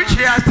 Concerning my which life.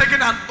 He has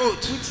taken an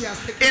oath. Which he has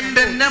taken In an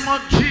the oath. name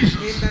of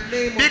Jesus. In the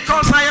name of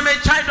Because Jesus. I am a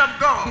child of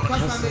God.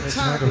 Because I'm a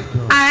child of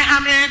God. I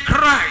am in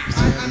Christ.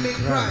 I am in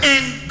Christ.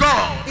 In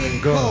God.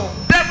 In God.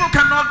 Devil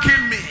cannot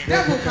kill me.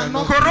 Devil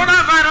cannot.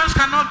 Coronavirus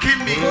cannot kill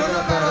me.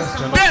 Coronavirus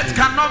cannot. Death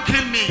cannot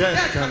kill me.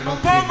 Death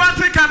cannot.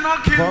 Poverty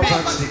cannot kill me.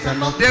 Poverty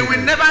cannot. They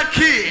will never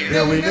kill.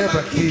 They will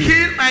never kill.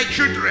 Kill my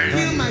children.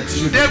 Kill my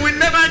children. They will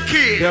never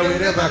kill. They will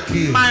never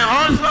kill. My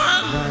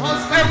husband.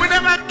 They will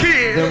never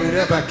kill. They will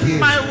never kill.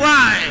 My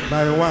wife.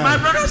 My wife. My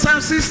brothers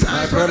and sisters.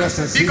 My brothers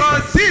and sisters.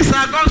 Because these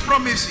are God's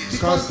promises.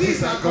 Because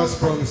these are God's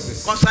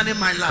promises. Concerning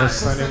my life.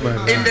 Concerning my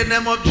life. In the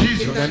name of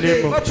Jesus. In the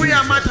name of Open your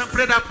Jesus. mouth and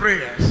pray that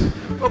prayers.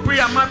 Open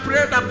your mouth,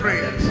 pray that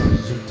prayers.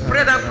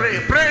 Pray that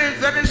prayer. Pray is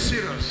very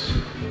serious.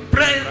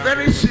 Pray is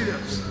very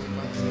serious.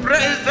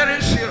 Pray is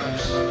very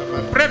serious.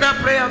 Pray that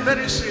prayer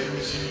very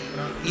serious.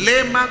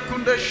 Lema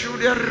kunde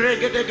shudia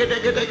regede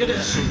gede gede gede.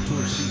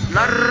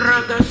 La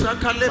raga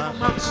sakale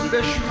mama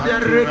kunde shudia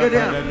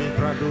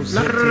regede.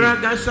 La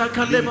raga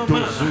sakale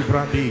mama.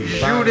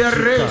 Shudia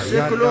re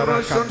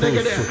sekuloro sonde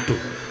gede.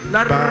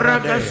 La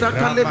raga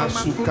sakale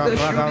mama kunde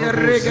shudia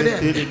regede.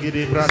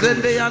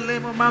 Zende yale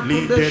mama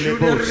kunde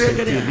shudia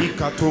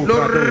regede.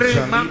 Lo re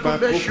mama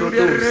kunde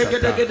shudia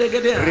regede gede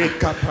gede.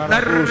 La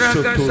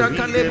raga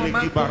sakale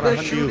mama kunde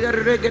shudia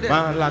regede.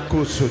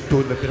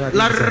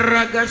 La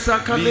raga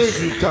sakale.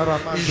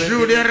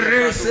 Julia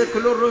Rese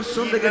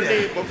Cloroson de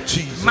Gade.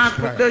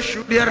 Makuda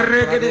Julia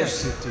Regade.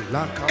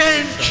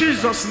 In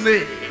Jesus'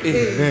 name.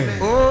 Amen.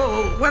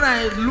 Oh, when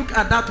I look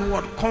at that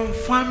word,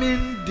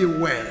 confirming the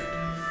word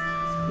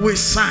with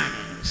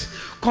signs,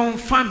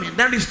 confirming,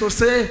 that is to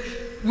say,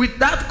 with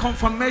that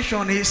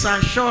confirmation, he's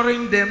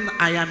assuring them,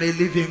 I am a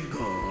living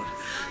God.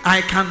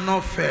 I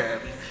cannot fail.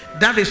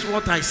 That is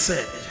what I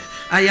said.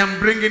 I am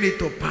bringing it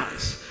to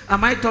pass.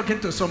 Am I talking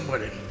to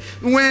somebody?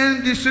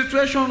 When the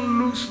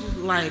situation looks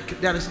like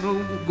there is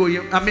no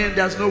going,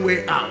 there's no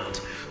way out,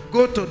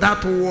 go to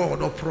that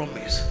word of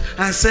promise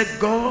and say,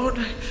 God,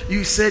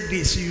 you said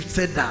this, you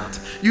said that.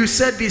 You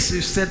said this,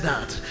 you said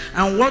that.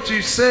 And what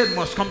you said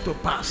must come to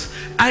pass.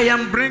 I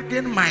am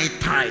bringing my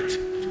tithe.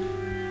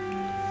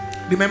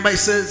 Remember, it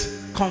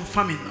says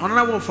confirming.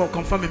 Another word for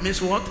confirming means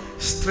what?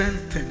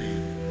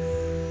 Strengthening.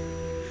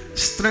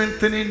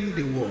 Strengthening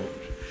the word.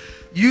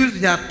 Use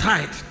their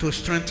tithe to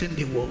strengthen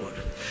the word.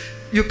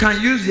 You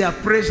can use their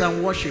praise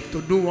and worship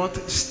to do what?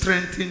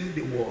 Strengthen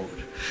the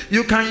word.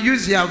 You can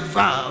use your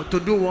vow to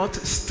do what?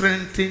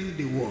 Strengthen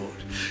the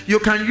word. You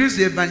can use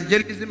the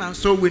evangelism and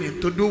soul winning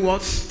to do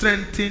what?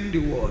 Strengthen the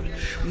word.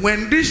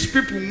 When these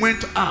people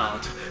went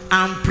out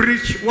and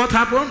preached, what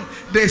happened?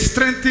 They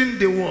strengthened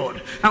the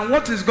word. And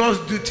what is God's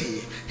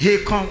duty?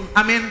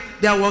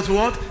 There was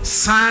what?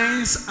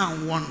 Signs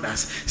and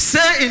wonders.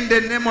 Say in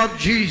the name of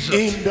Jesus.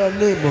 In the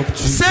name of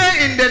Jesus.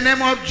 Say in the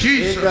name of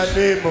Jesus. In the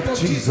name of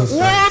Jesus.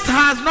 What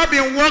has not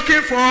been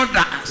working for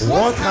others?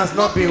 What has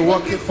not been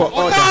working for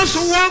others? Must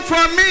work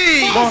for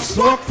me. Must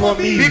work for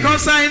me.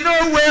 Because I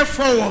know way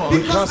forward.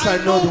 Because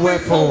I know the way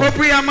forward.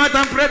 Open your mouth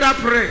and pray that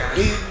prayer.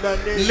 In the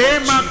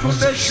name of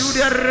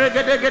Jesus.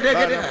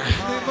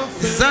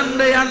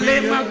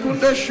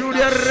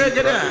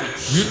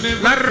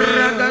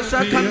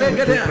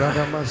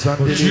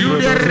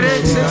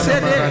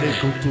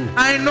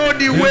 I know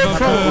the way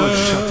forward.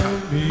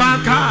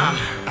 Baka.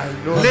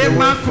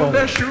 Lema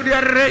kunde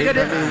shudia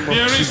regede.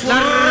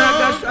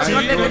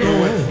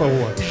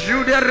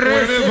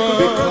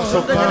 Because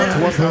of that,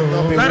 what has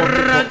not been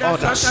working for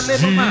others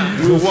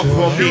will work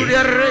for me.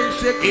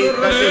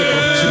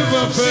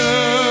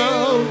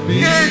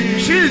 In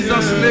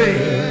Jesus'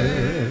 name.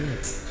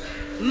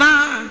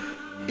 Now,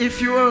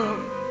 if you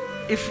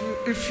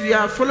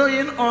are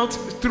following us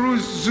through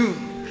Zoom,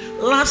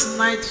 last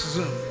night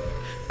Zoom,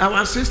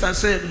 our sister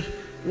said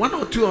 1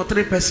 or 2 or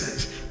 3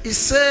 persons. He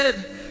said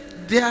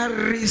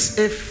there is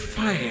a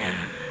fire,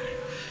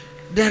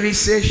 there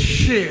is a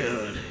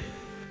shield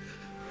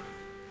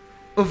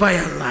over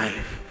your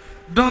life.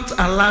 Don't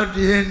allow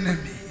the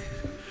enemy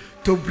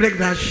to break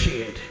that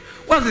shield.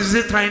 What is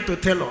it trying to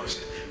tell us?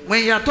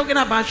 When you are talking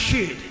about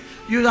shield,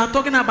 you are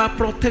talking about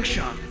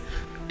protection.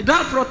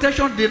 That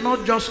protection did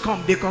not just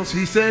come because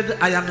he said,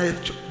 I am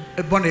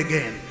a born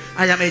again.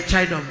 I am a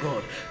child of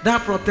God.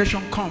 That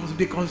protection comes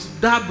because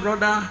that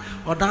brother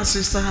or that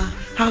sister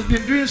has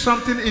been doing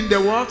something in the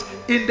world,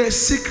 in the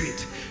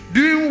secret.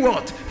 Doing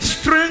what?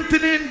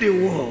 Strengthening the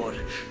word.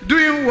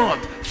 Doing what?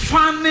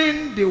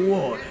 Fanning the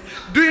word.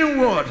 Doing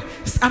what?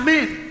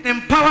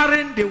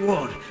 Empowering the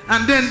word.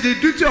 And then the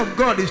duty of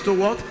God is to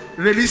what?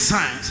 Release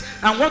signs.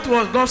 And what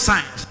was God's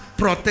signs?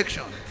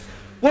 Protection.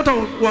 What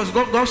was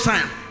God's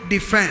sign?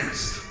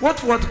 Defense.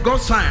 What was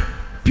God's sign?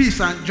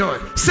 Peace and joy.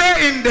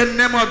 Say in the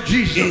name of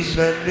Jesus. In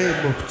the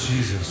name of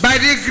Jesus. By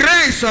the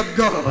grace of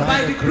God.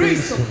 By the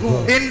grace of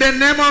God. In the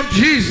name of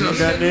Jesus.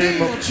 In the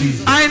name of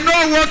Jesus. I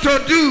know what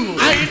to do.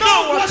 I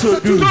know what to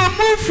do. To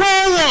move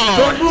forward.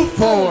 To move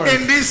forward.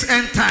 In this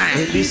end time.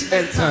 In this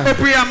end time.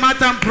 Open your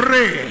mouth and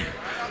pray.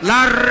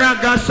 La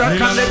ragasa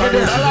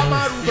kalegede.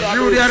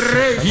 Julia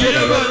Reyes.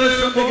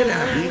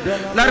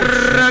 La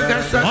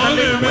ragasa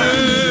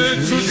kalegede.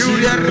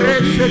 Julia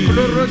Reyes.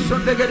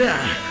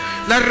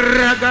 La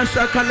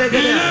ragasa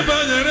kalegede.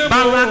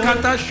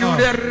 Balakata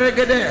Julia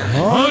regede.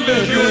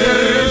 Julia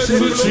Reyes.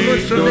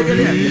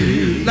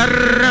 La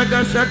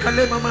ragasa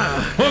kalemama.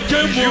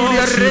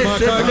 Julia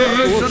Reyes.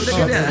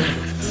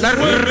 La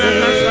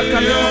ragasa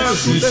kalemama.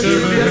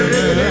 Julia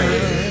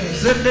regede.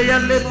 Zendaya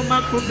lema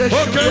makunde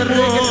shuere.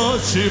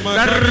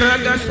 La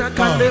ragasa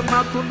kale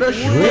makunde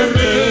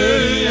shuere.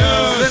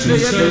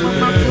 Zendaya lema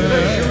makunde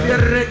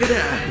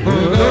shuere.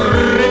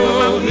 Lorema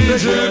makunde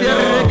shuere.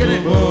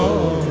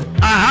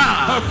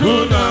 Aha.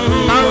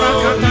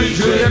 Balakata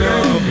shuere.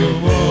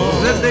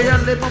 Zendaya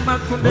lema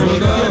makunde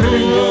shuere.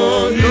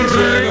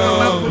 Lorema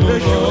makunde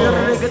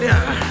shuere.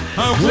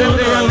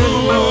 Zendaya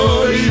lema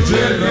makunde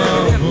shuere.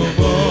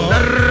 La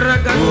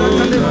ragasa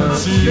kale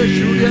makunde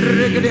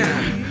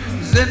shuere.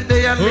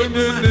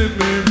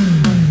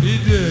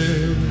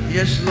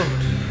 Yes, Lord.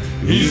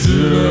 Yes,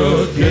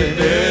 Lord.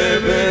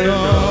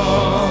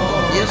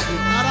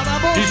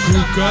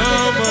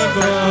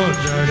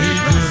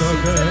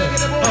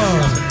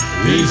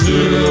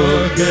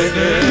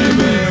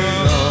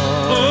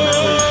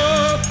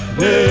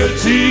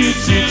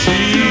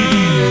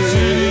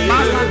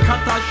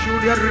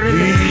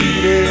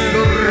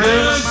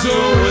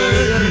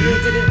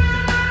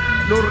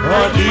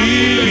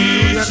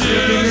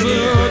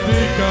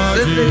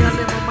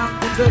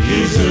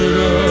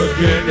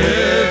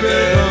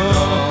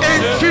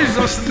 In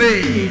Jesus'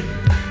 name,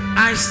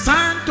 I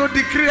stand to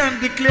decree and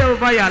declare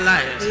over your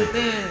lives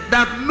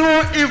that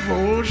no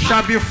evil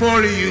shall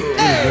befall you.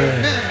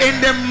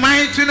 In the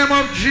mighty name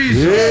of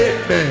Jesus.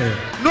 Amen.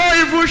 No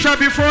evil shall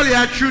befall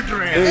your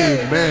children.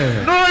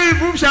 Amen. No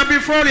evil shall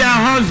befall your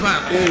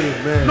husband.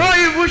 Amen. No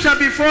evil shall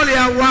befall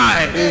your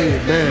wife.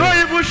 Amen. No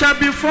evil shall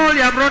befall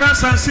your brothers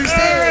and sisters.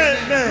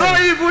 Amen. No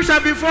evil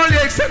shall befall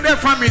your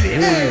extended family.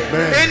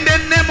 Amen. In the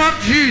name of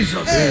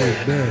Jesus.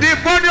 Amen. The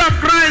body of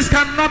Christ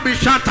cannot be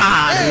shattered.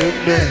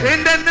 Amen.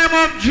 In the name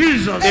of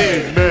Jesus.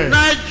 Amen.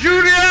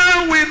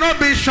 Nigeria will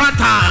not be shattered.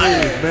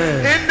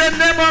 Amen. In the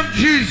name of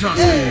Jesus.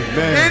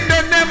 Amen. In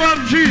the name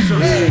of Jesus.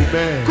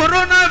 Amen.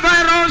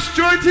 Coronavirus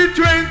 2020,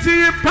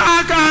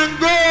 pack and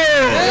go.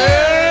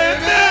 Amen.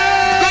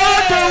 Go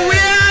to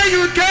where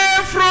you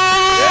came from.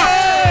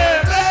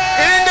 Amen.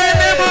 In the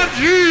name of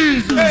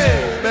Jesus.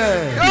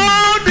 Amen.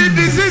 All the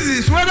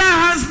diseases, whether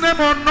has name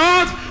or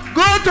not,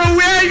 go to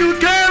where you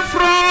came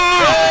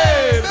from.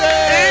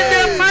 Amen.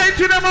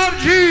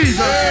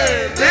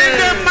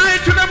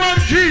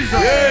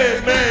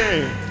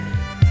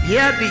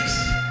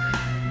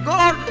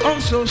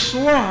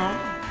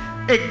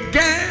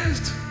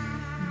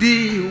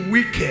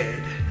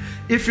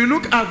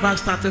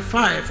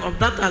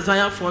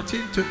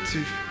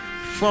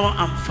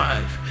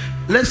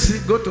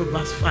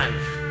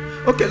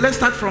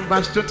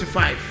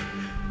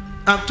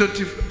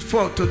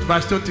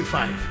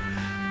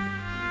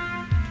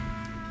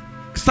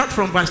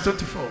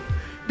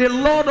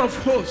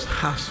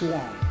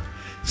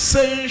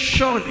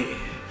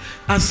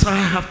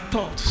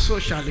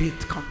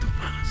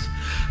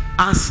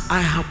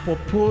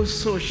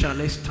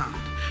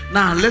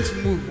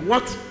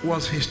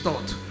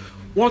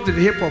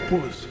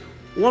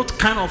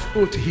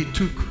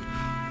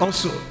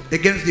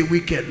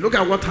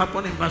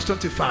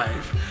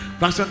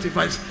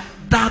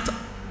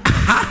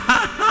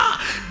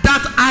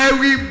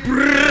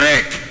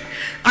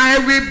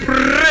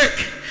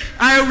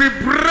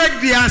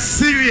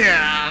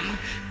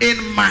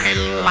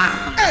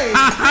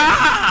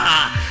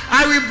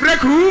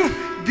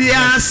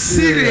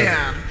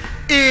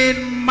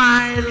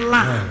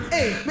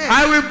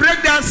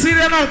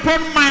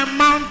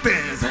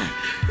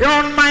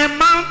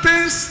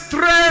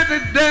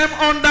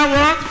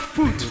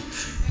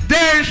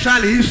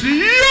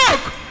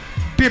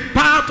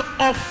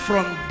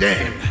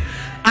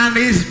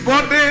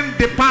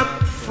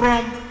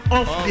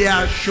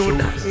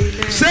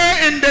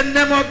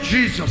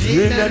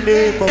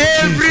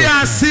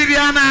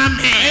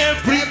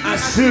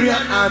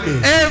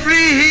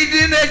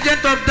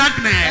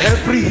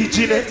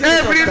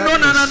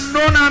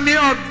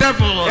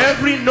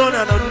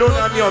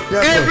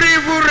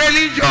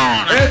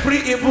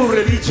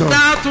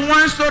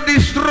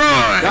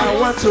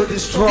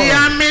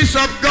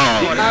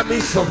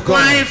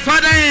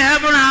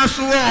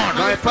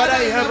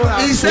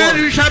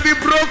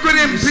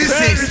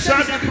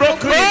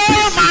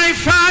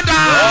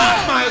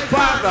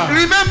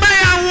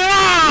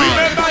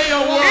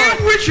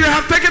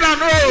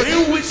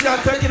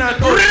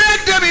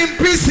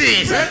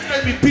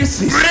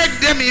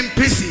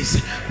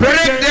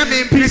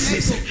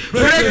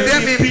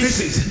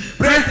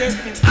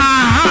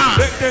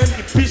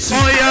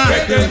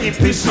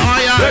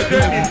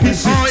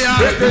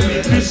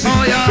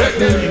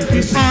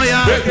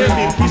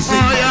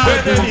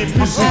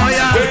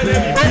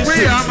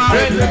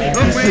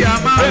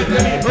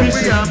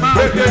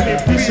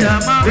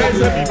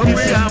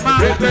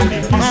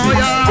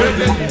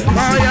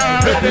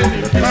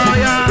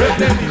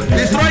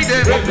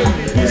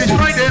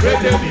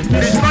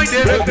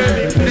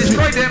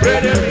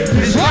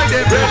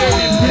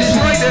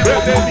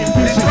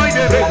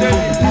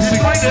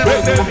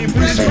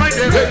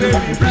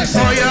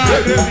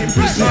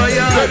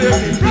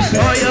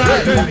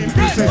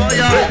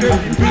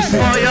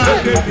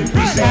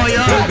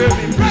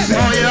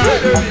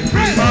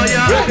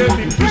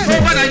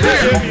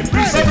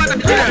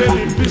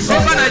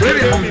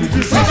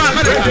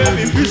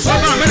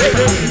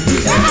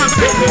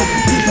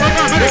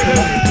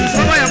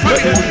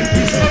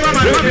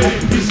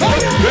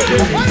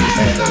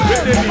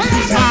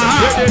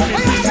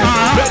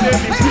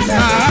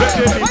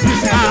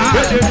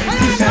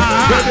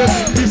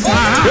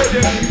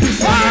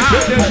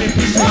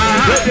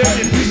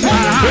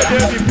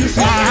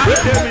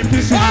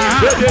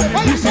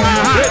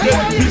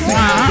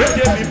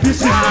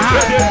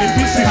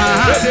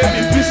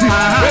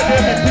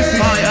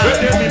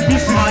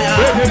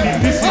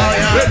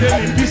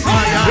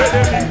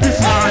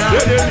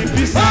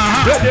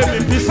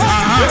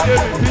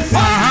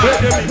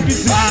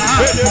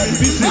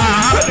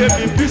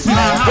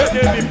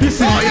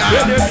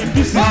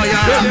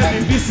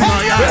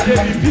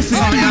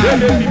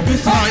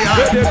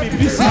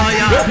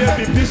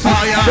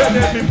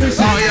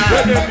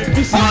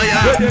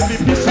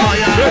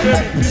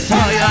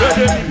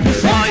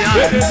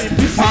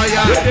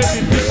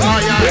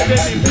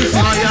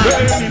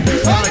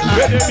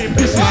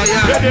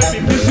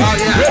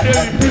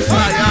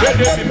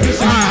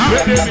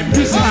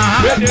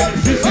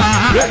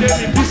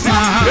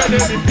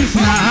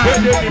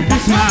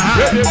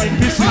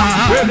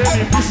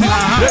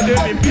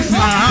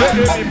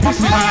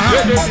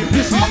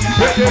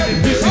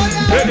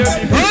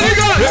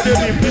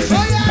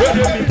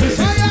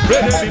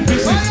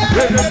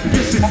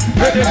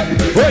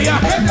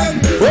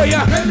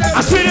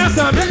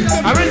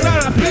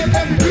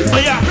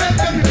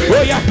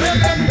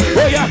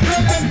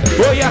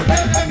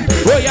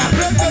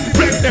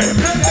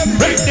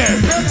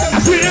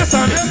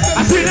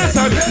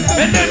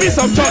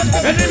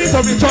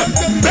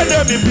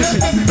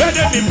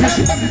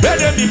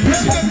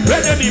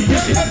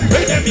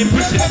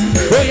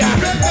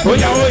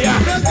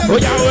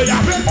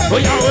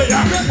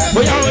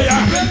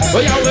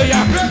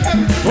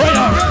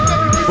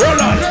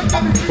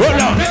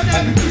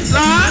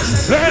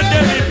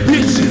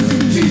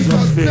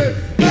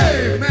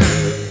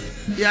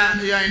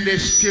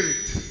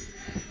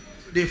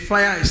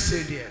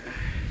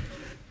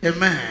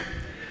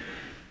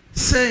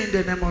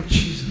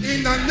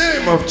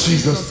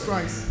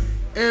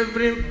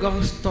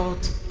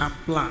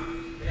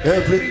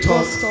 every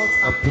thought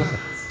and plan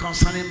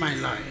concerning my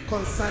life.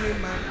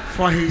 concerning my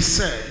For he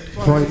said,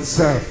 for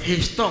himself,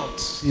 his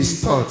thoughts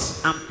his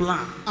thoughts and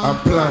plans and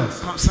plans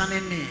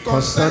concerning me,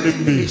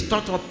 concerning me, his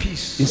thought of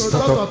peace, his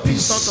thought of thought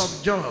peace,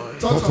 of joy,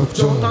 thought of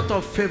joy, thought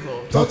of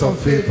favor, thought of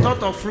favor,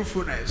 thought of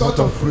fruitfulness, thought of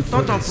thought of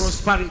fruitfulness,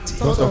 prosperity,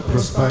 thought of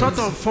prosperity,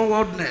 thought of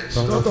forwardness,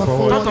 thought of thought of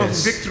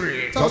forwardness,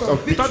 victory, thought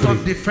of thought of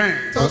victory,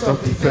 defense, thought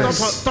of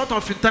defense, thought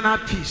of eternal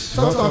peace.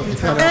 thought of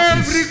eternal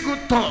Every peace, good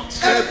thought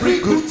every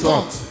good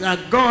thought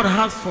that God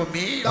has for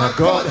me that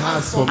God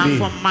has for and me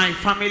for my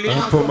family,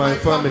 and for my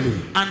family,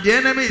 and the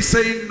enemy is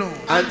saying no,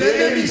 and the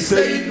enemy is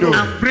saying no,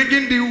 and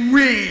bringing the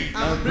wind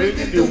and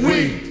bringing the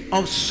wind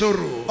of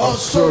sorrow of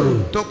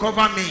sorrow to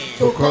cover me.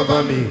 to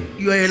cover me.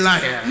 You are a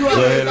liar. You are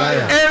a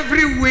liar.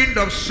 Every wind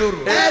of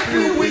sorrow,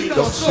 Every wind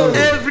of sorrow,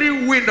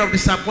 every wind of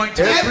disappointment,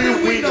 every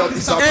wind of every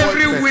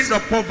disappointment, wind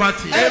of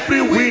poverty,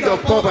 every wind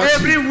of poverty,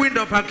 every wind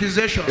of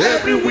accusation,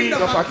 every wind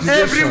of every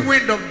accusation,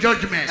 wind of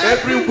judgment,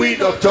 every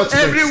wind of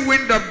judgment, every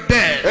wind of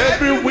death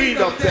every wind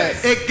of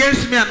death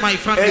against me and my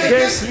family,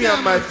 against me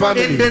and my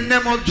family, in the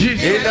name of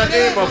Jesus. in the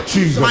name of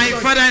Jesus. My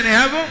Father in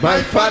heaven,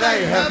 My Father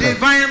in heaven,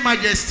 divine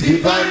majesty,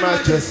 divine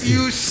majesty,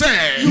 you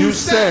said you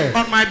said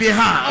on my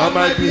behalf, on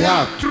my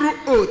behalf, through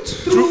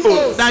oath, through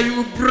oath, that you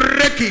will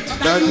break it,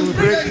 that you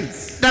break it,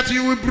 that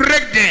you will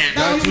break them,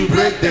 that you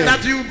break them,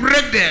 that you will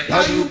break them,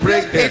 that you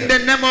break in them, the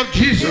name of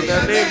Jesus. in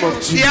the name of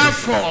Jesus.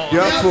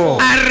 Therefore,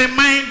 I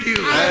remind you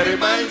I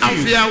remind of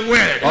you your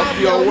word. of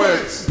your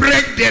words.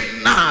 Break them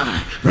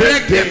now.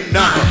 Break them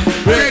now,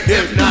 break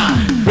them now,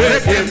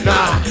 break them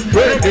now,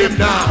 break them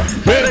now,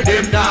 break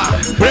them now,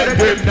 break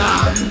them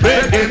now,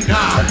 break them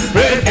now,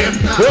 break them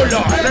now. Oh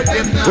Lord, break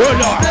them now, oh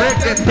Lord,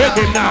 break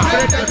them now,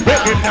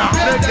 break them now,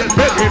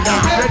 break them now,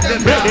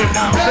 break them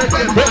now,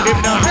 break them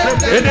now.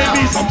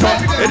 Enemies of God,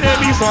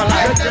 enemies of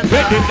life,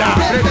 break them down,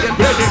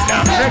 break them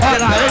down.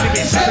 All our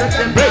enemies,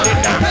 break them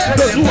down.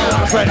 Those who are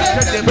our friends,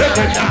 break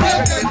them down,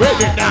 break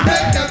them down.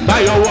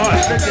 By your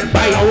word,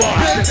 by your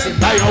word,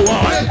 by your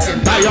word,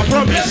 by your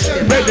promise.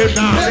 Break them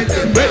down,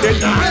 break them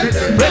down,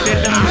 break them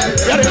down.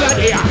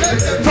 Everybody are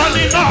from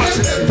the north,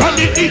 from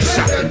the east,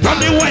 from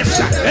the west.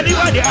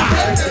 Anybody are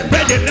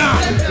break them down,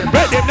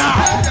 break them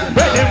down,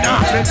 break them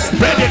down,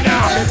 break them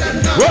down.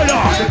 Oh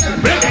Lord,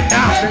 break them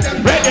down,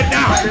 break them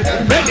down,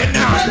 break them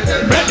down,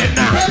 break them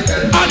down.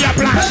 All your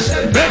plans,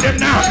 break them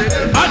down,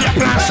 all your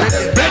plans,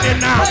 break them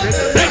down,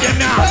 break them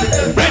down,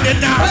 break them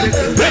down,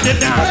 break them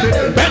down,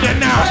 break them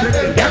down.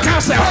 Your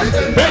counsel,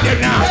 break them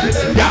down,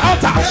 your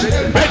altars,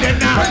 break them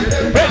down.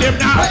 Break them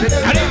now,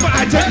 and evil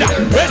agenda,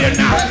 break them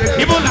now,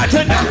 evil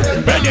agenda,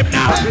 break them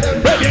now,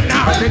 break them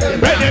now,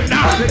 break them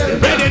now,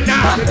 break them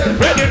now,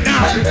 break them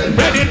now,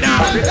 break them now,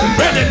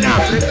 break them now.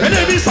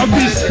 Enemies of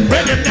peace,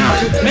 break them now,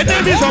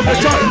 enemies of the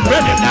church,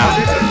 break them now,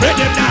 break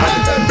them now,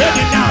 break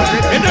them now,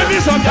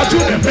 enemies of your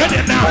children, break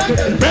them now,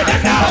 break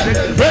them now,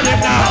 break them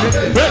now,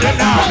 break them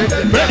now,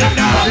 break them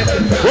now.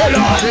 Oh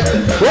Lord,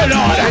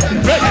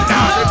 break them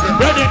now,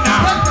 break them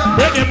now,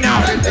 break them now,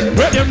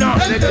 break them now,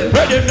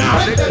 break them now.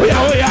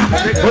 Oh yeah.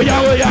 Oh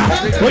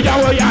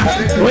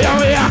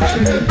yeah,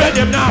 break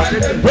them now,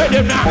 break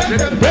them now,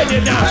 break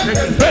them now,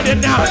 break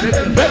them now,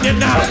 break them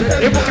now.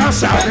 Evil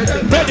cancer,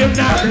 break them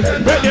now,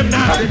 break them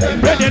now,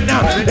 break them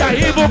now. The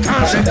evil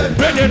cancer,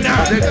 break them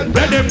now,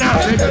 break them now,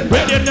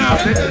 break them now,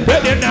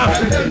 break them now,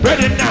 break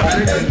them now.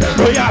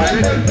 Oh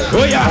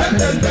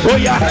yeah,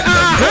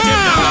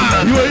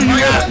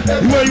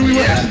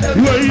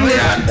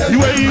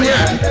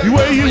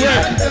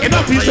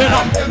 enough is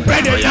enough.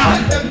 Break it down,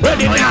 break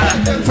it down,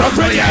 from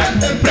prayer.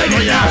 Break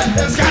it down,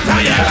 scatter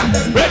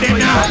it, break it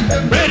down,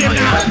 break it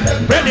down,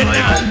 break it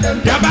down.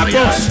 Your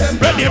backbones,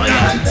 break it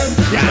down.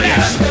 Your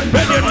legs,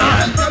 break it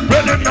down,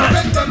 break it down,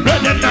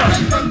 break it down.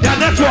 Your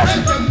network,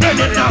 break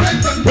it down,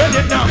 break it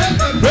down,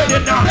 break it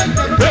down,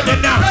 break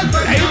it down.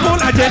 The evil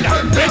agenda,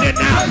 break it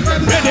down,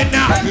 break it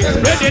down,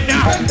 break it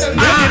down,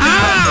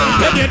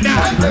 break it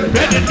down,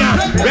 break it down,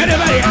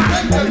 wherever you are,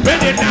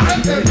 break it down,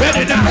 break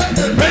it down,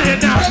 break it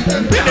down,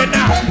 break it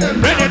down,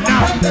 break it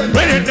down,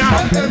 break it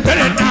down, break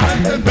it down.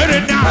 Put it down, put it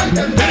down,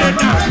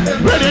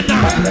 put it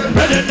down,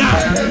 put it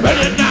down, put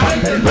it down,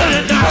 put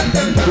it down.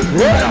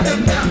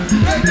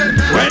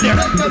 Break them,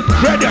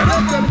 break them,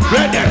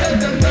 break them,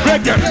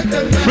 break them,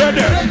 break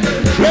them,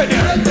 break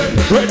them,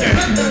 break them.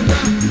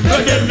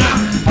 Break it now,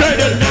 break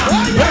it now,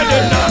 break it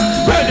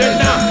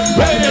now, break it now,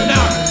 break it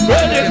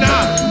now,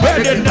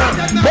 break it now,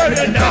 break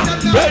it now, break it now,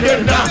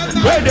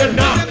 break it now, break it now,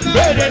 break it now, break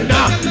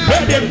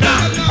it now, break it now, break it now, break it now, break it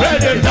now,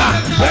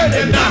 break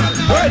it now.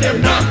 Break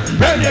them down,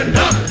 break them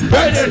down,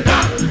 break them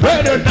down,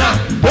 break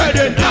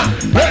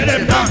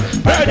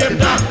them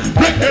down,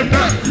 break them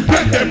down,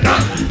 break them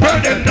down,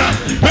 break them down,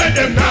 break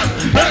them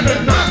down,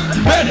 break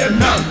them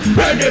down,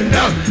 break them down, break them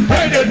down,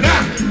 break them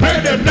down,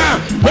 break them down,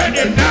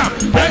 break them down,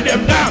 break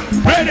them down,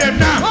 break them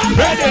down,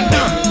 break them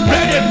down,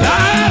 break them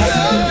down.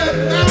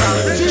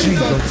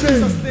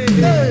 Jesus'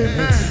 name.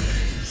 Amen.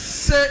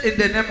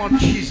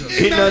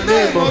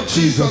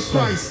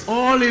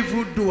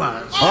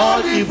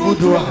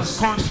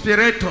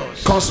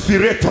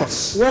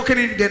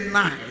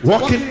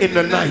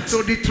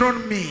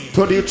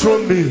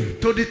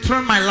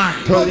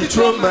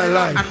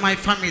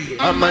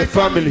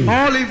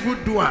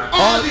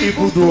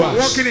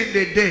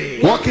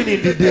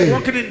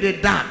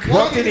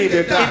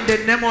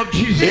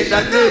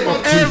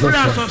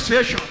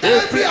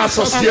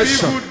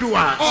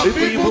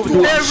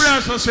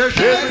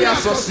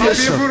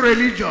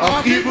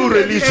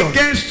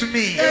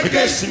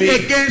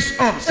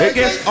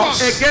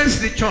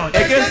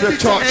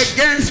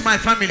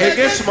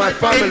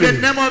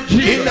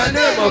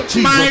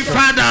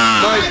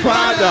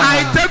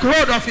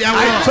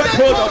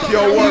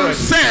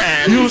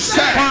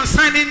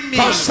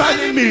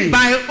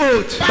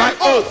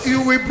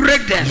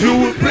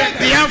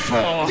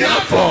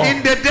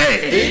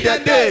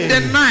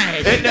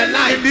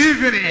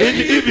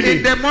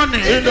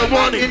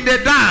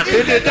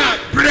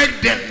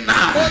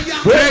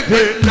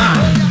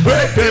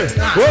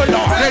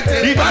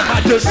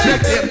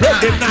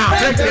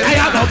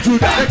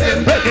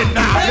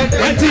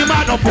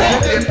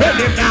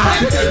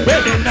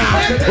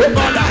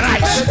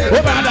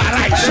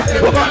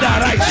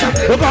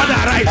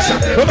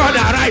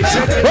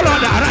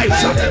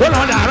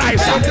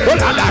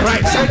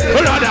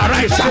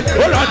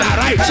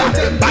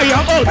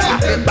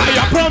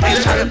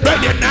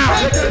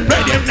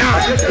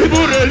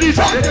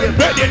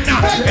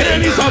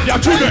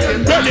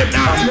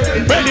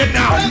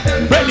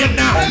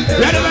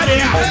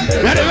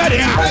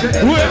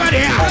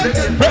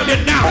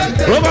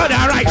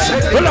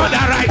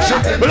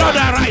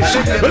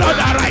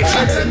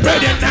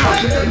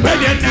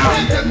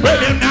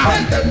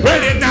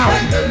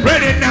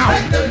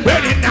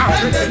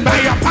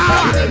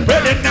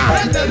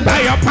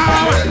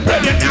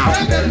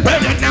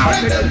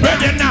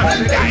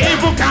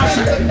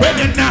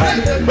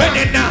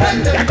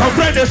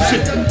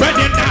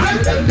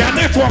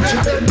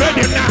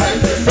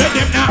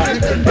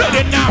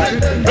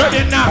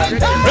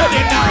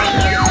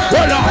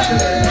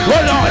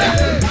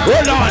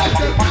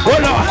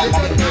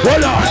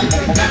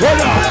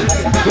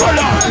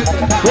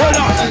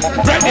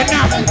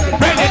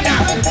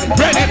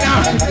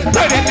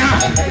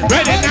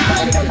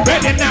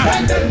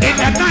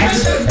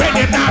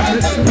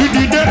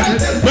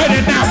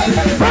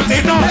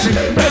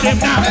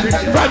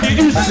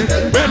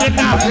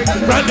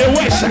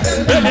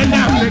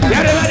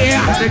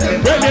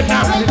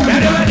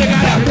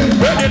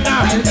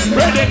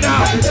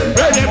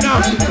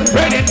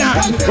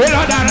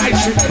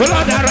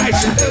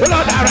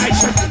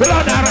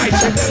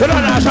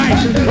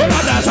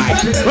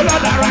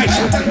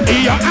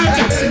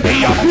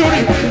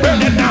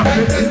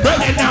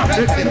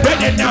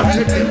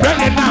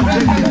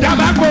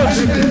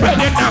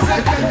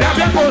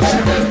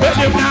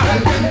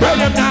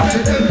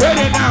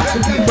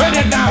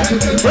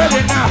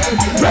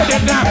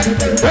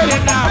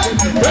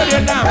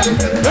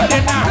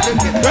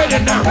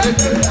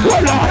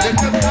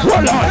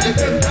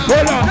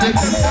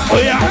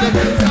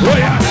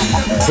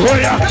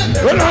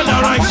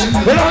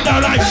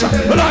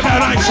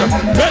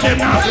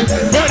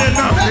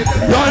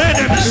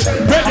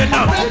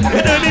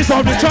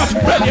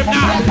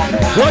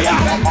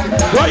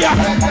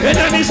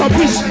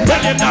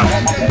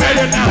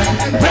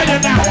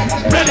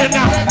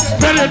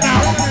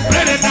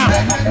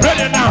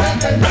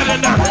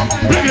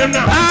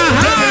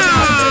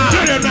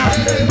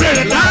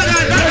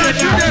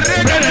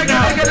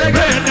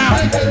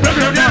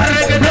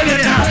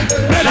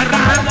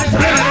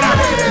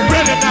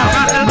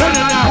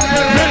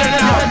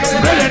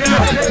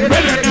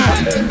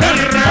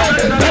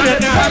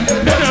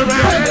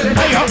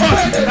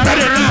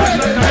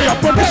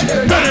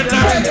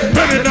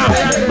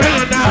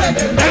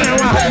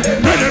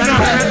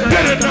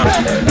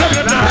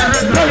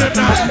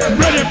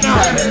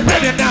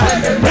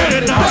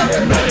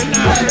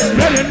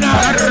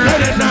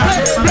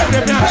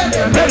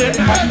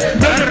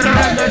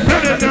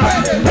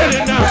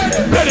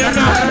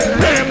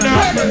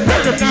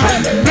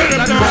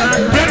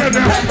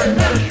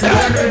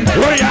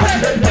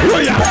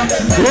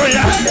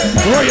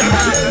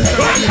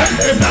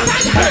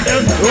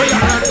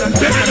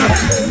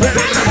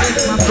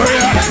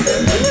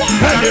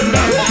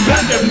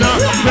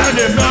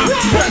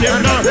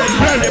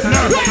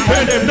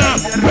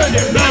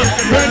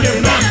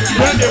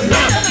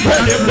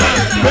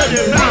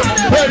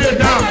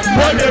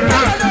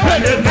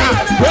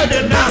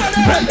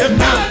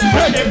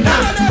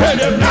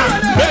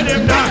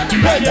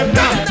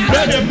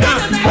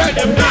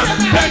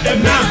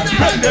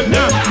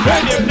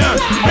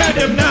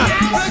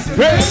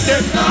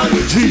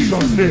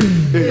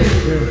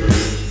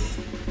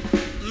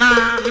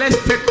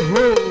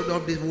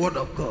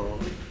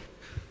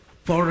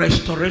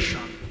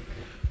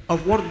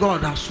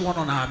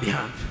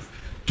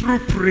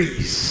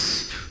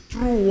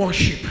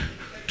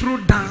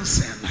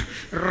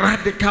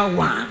 radical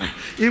one,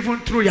 even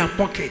through your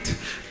pocket.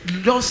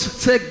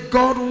 Just say,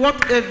 God,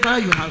 whatever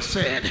you have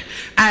said,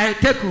 I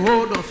take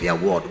hold of your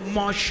word,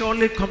 more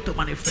surely come to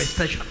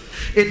manifestation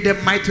in the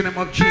mighty name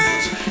of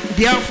Jesus.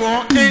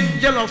 Therefore,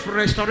 angel of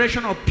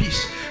restoration of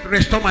peace,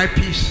 restore my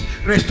peace,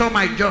 restore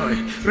my joy,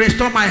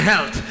 restore my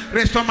health,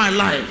 restore my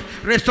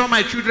life, restore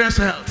my children's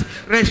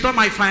health, restore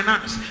my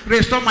finance,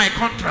 restore my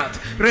contract,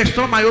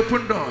 restore my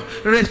open door,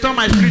 restore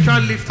my spiritual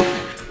lifting.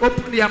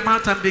 Open your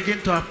mouth and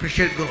begin to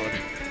appreciate God.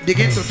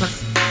 Begin to thank.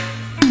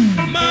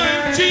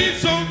 My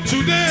Jesus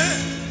today,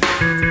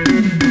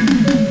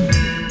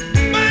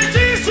 my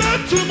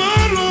Jesus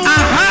tomorrow,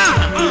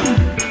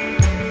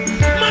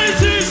 my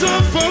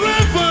Jesus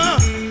forever,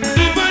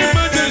 divine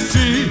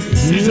majesty,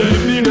 he's a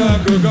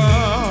miracle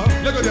God.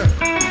 Look at that.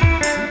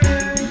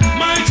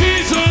 My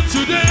Jesus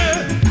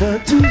today, my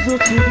Jesus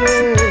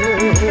today,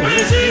 my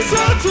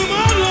Jesus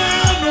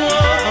tomorrow,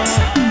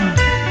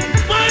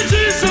 my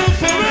Jesus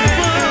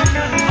forever,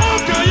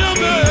 okay,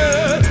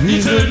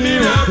 he's a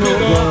miracle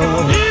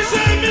God.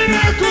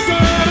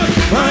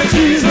 My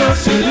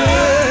Jesus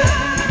today,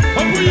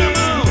 open your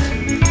mouth.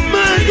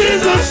 My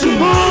Jesus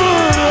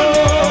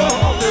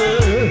tomorrow,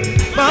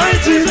 my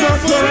Jesus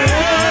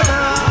forever.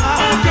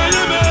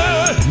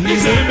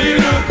 He's a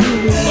miracle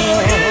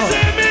God. He's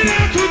a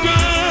miracle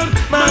God.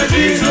 My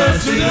Jesus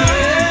today,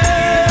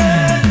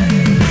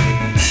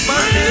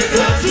 my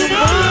Jesus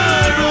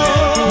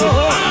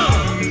tomorrow,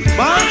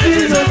 my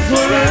Jesus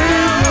forever.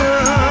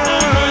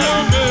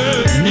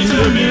 He's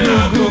a miracle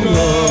God.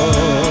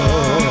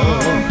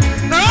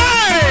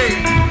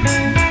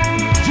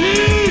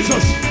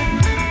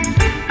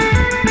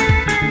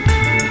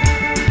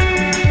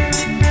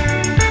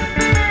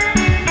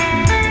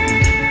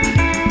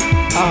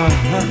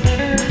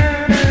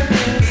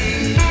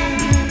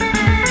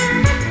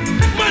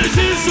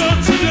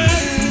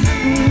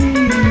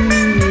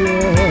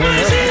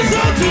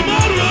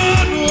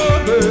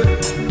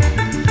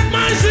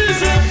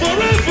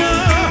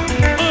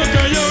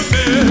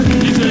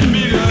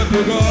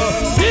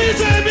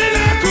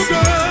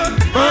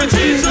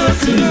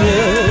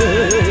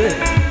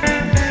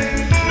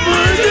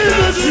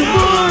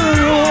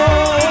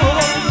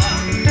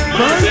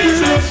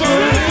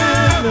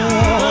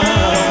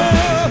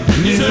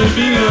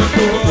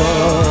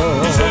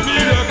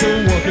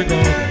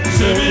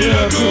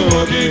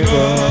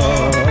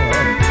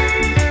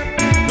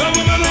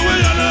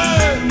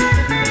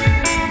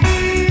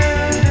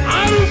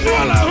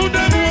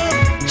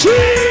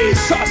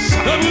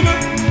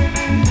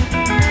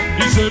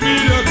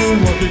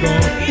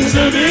 He's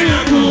a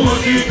miracle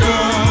working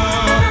God.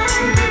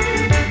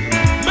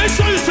 Make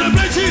sure you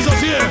celebrate Jesus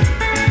here.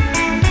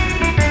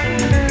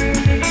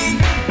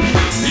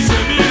 He's a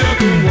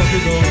miracle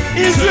working God.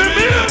 He's a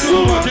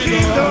miracle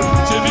working God.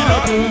 He's a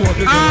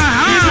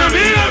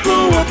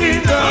miracle working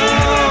God.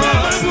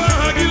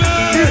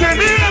 He's a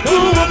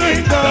miracle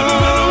working God.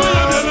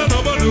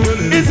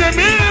 He's a miracle working God. He's a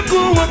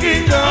miracle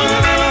working God.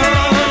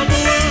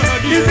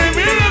 He's a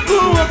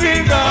miracle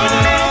working God.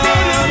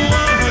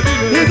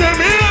 He's a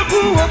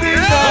miracle working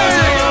God.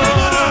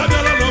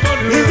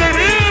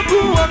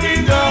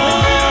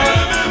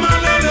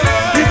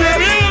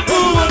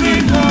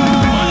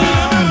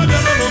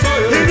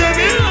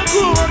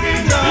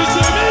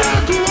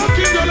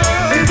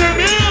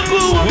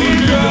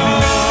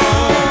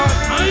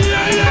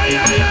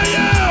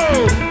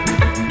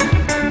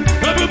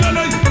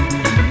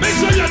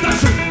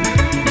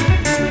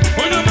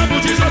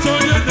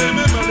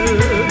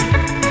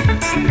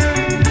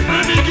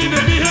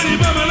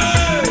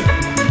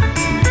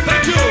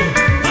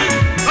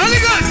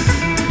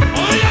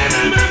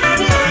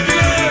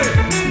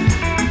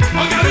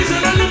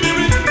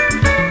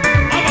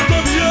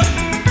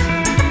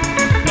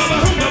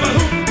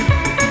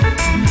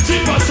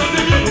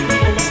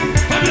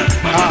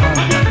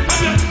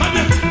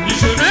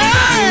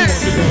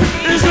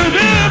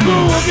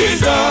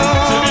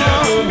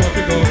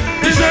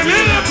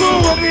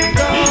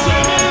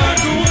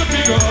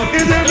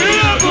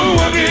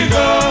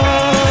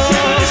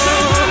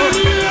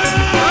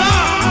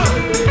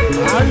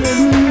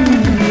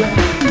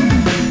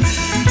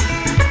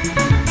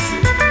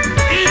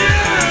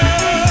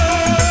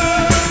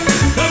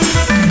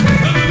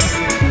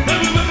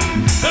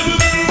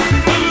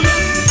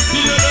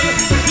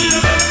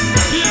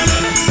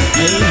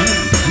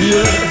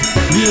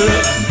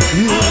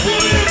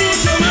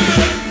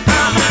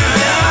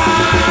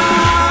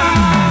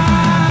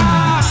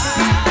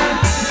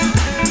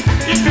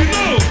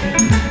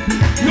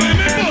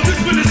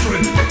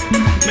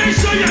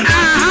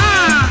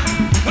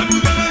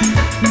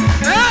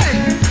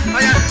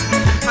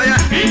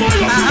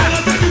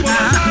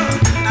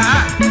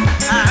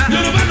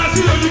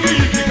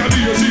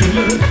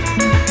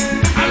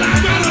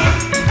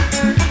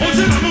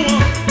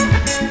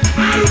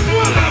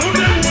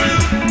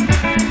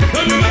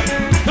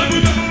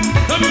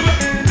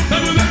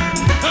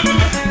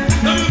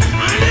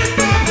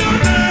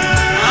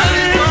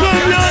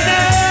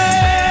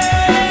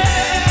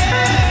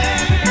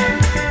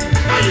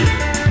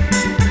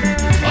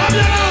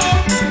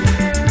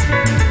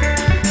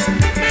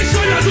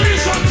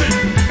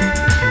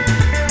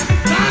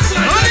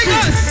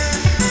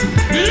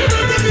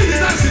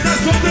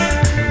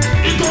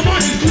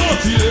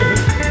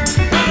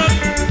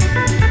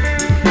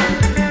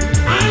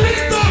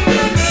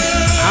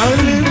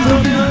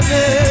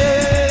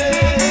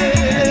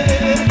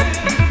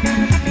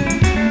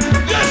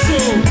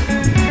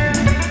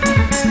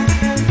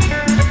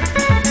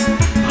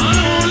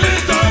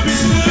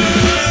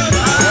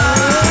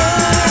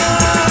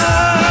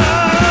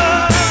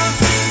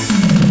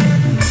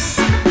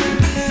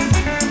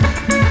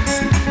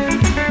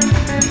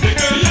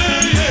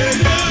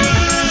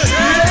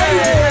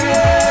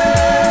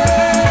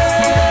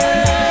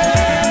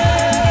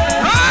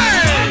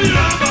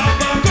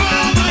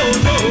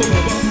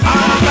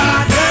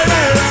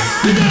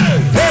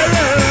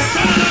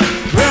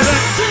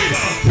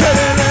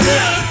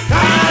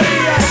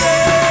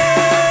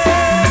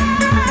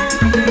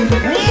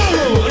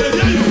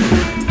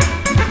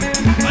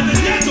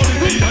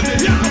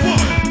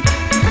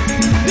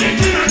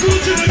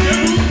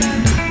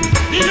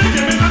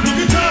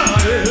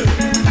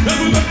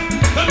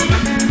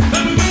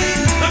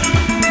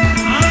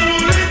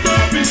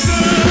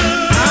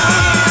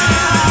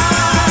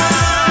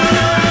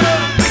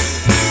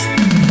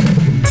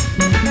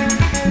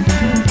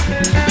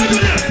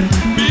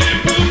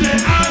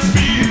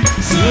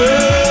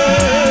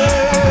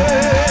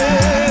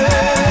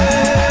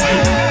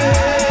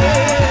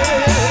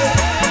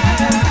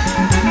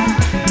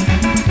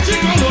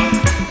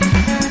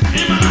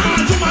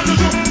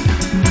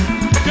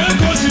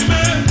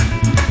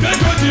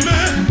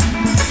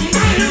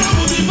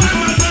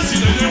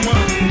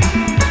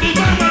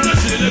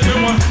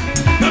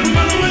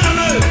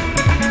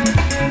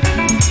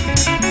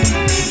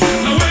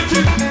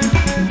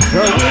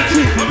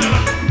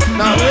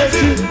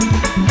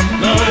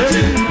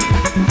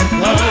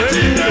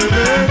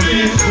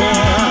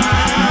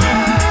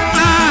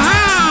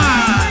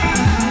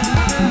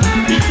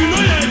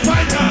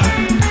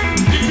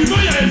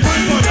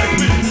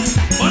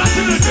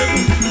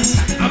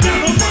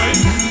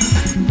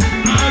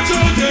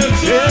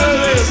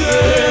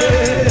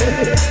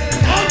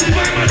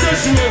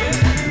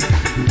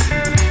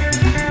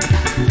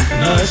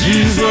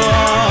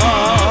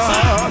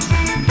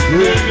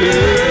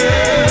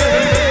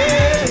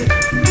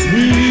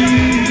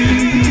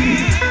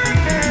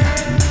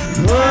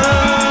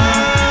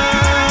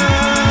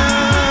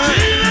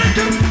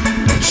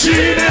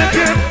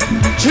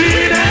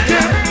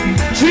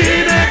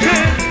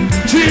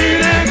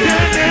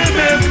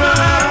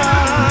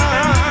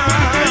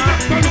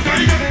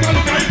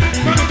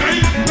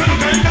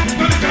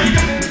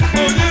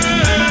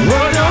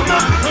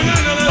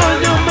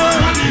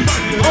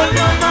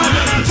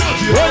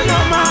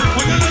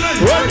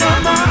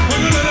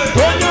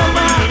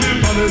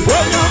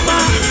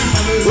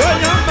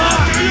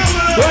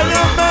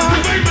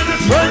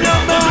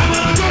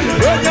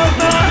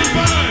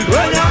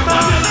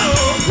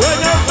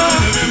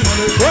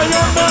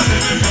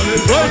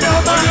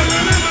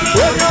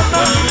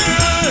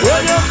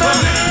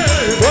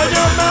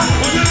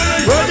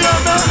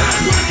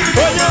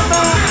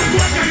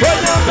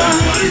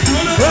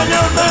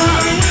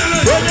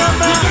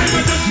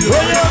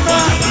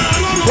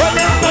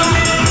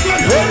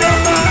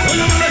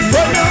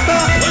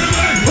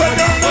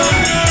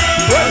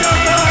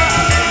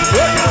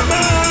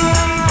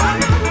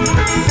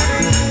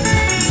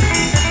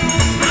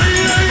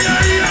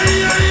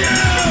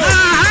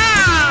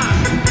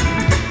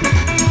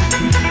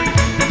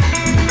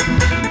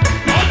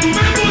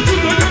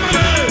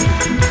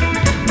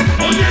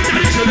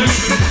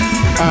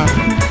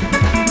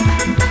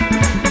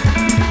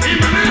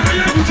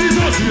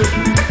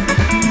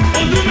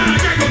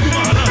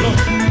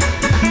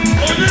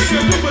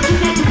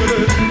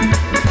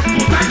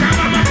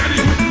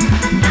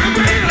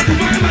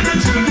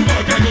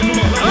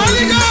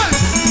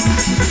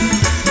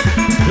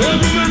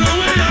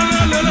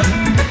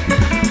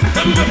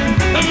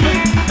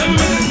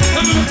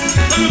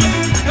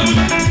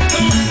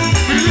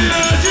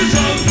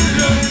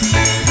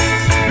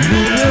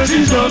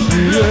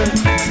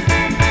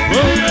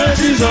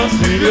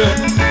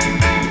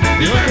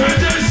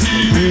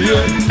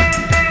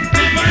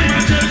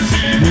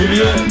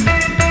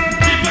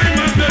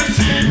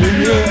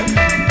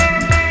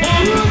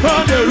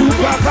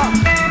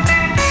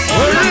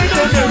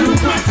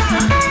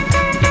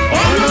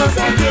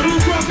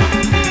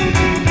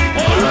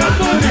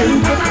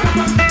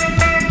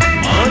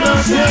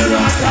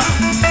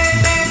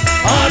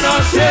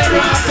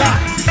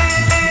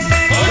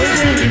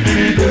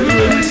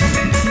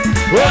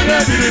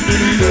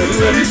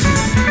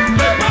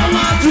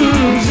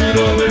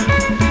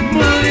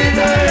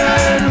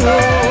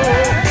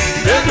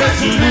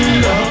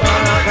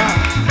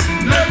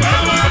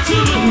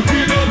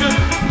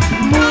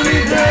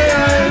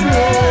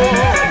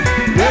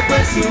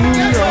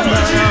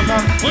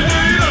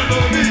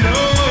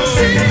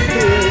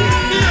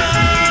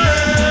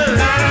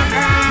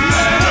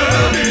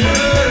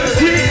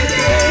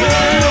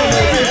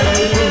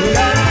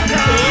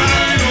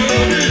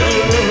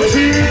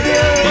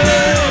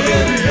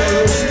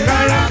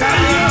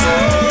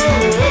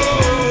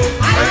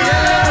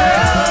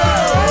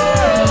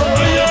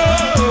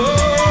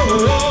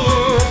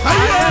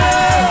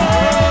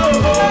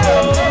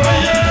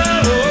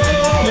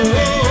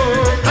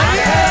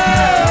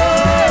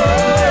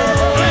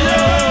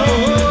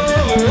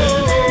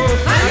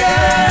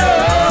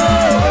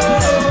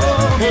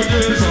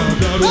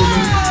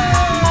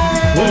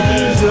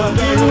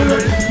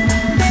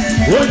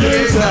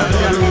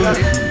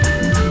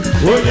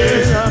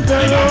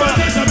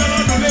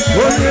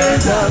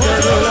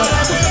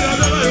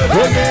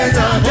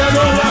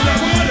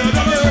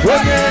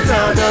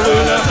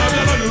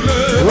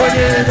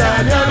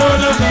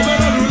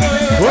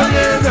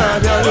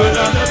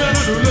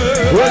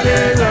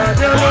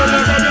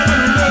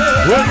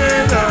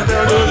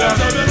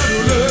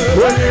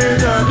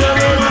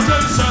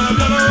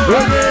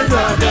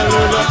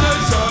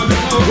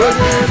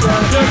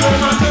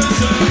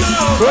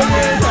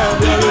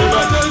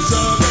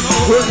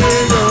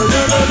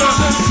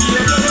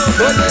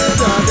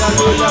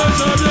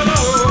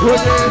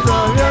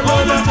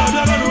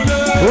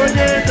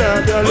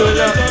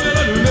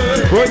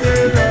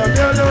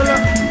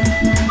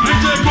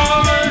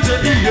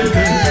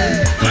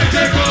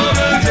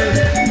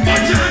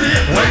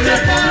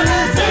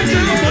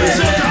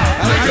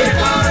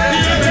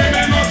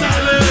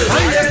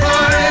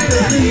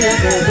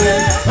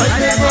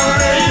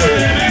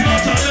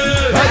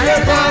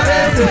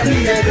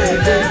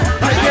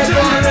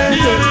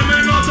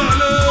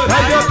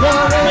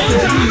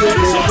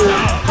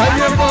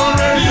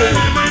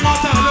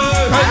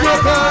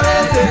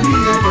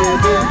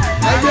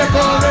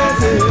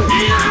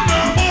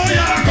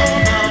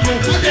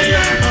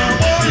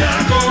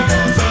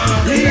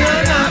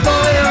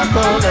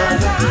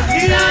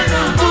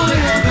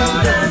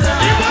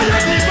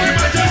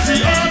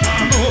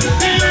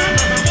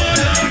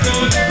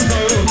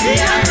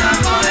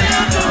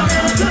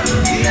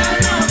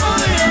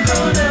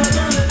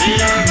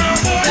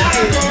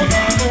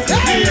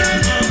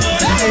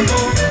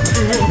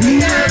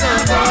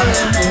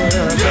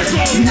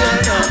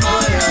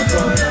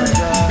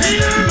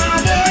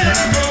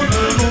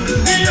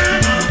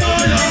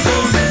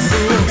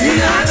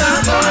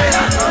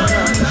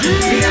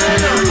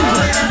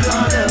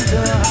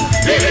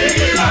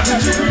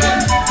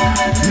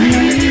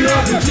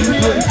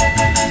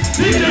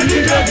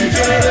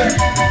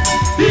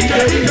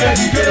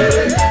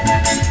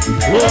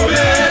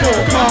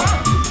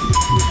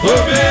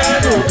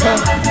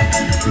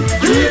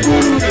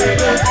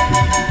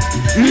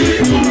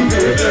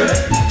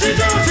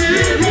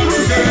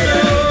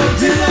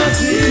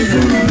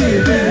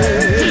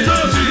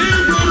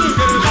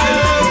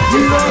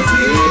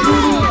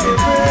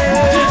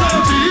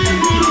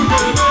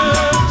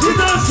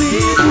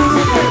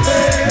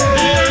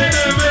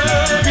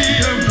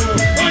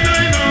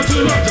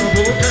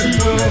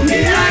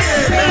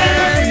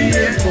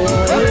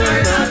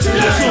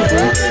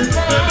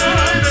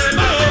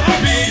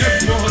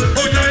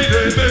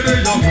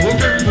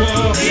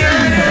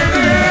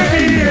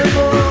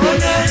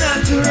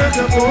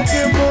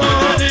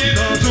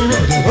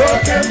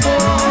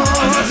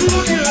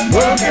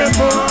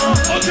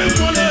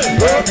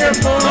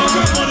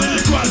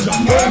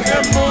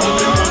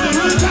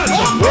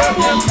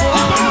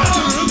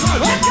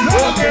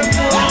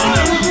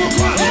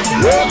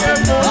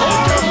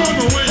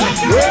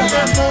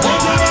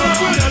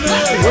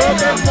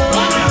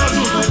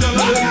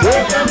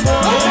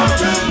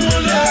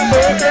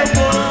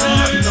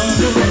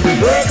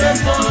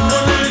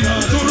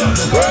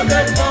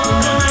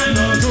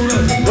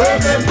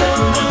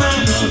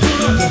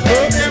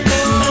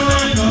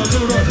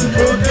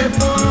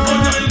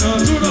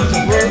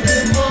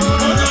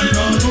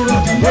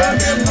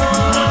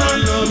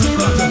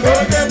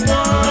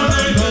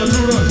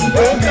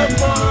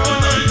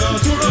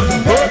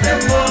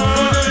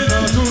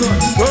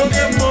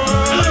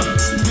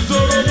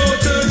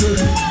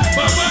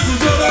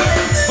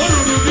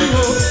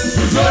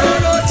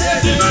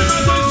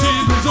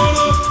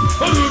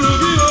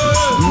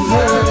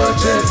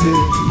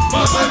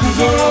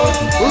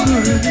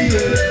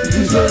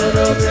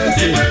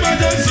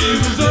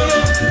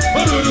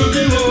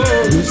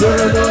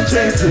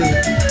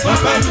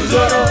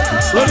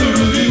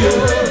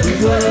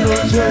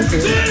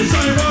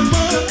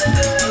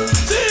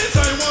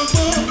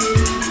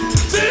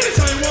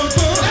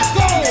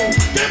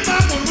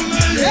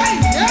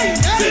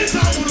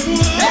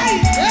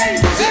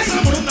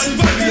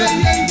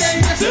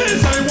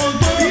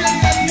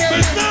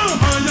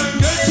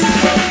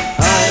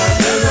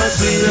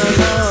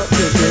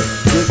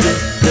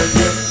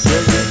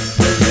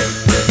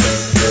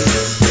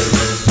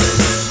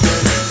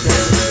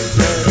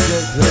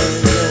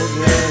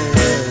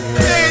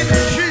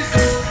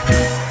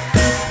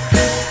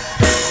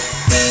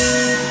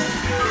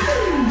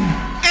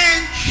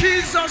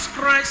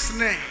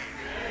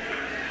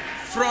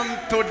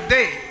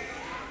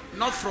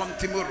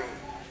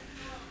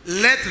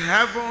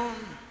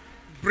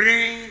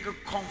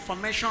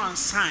 And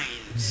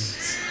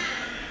signs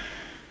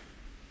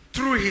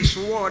through his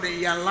word in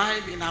your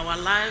life, in our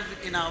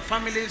life, in our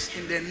families,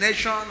 in the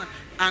nation,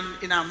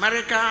 and in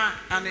America,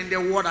 and in the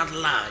world at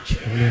large.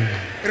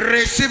 Amen.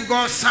 Receive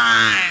God's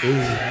sign.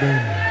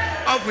 Amen.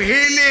 Of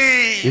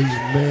healing.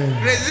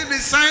 Amen. Receive the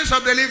signs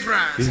of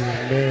deliverance.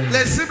 Amen.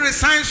 Receive the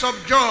signs of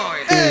joy.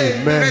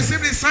 Amen. Receive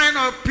the sign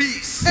of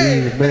peace.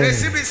 Amen.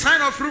 Receive the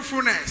sign of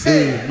fruitfulness.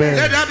 Amen.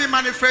 Let there be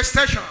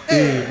manifestation.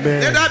 Amen.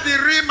 Let there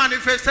be real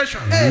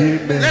manifestation.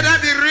 Amen. Let there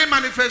be real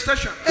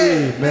manifestation.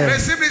 Amen.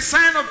 Receive the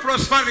sign of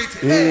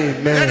prosperity.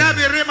 Amen. Let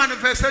there be real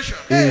manifestation.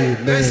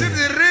 Amen. Receive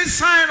the real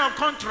sign of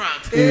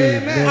contract.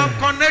 Amen. Of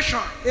connection.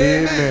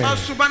 Amen. Of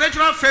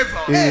supernatural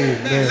favor.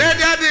 Amen. Let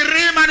there be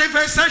real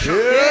manifestation.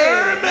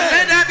 Amen.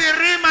 Let there be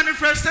real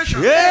manifestation.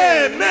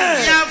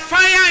 Amen. Your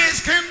fire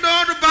is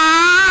kindled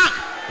back.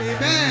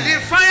 Amen. The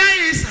fire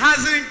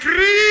has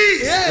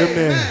increased.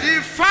 Amen.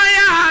 The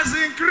fire has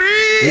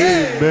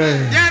increased.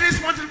 Amen. There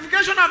is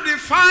multiplication of the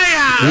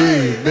fire.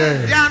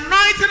 Amen. The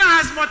anointing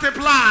has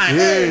multiplied.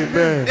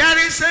 Amen. There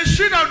is a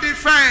shield of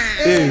defense.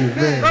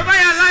 Amen. Over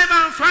your life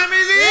and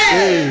family.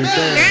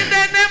 Amen. In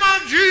the name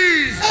of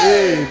Jesus.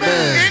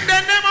 Amen. In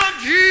the name of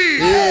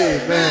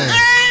Jesus. Amen.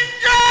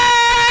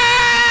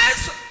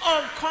 Angels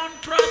of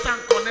contract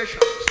and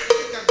connections.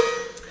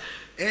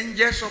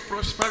 Angels of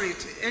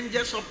prosperity,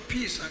 angels of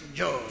peace and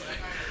joy.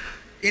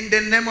 In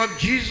the name of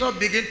Jesus,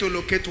 begin to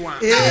locate one.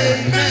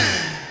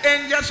 Amen.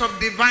 Angels of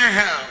divine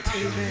health.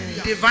 Amen.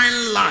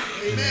 Divine life.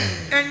 Amen.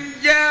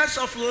 Angels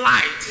of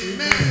light.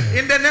 Amen.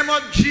 In the name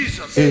of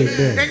Jesus.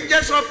 Amen.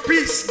 Angels of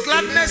peace,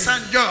 gladness,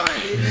 and joy.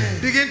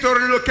 Amen. Begin to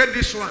relocate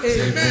this one.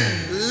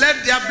 Amen.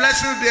 Let their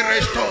blessings be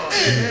restored.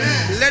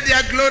 Amen. Let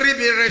their glory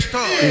be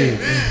restored.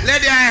 Amen.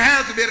 Let their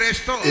health be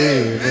restored.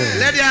 Amen.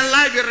 Let their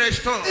life be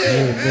restored.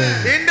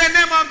 Amen. In the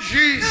name of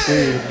Jesus.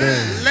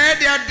 Amen. Let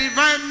their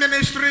divine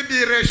ministry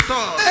be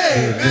restored.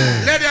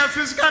 Amen. Let their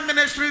physical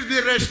ministries be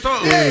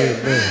restored.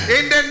 Amen.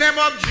 In the name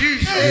of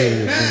Jesus.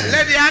 Amen.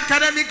 Let their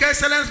academic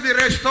excellence be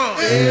restored.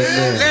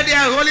 Amen. Let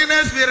their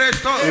holiness be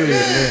restored.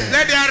 Amen.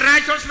 Let their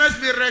righteousness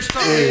be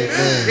restored.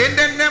 Amen. In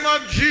the name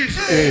of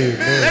Jesus.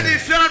 Amen. Let the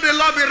fear of the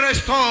Lord be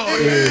restored.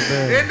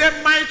 Amen. In the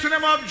mighty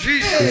name of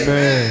Jesus.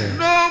 Amen.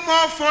 No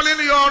more falling.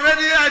 You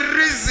already are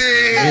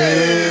risen.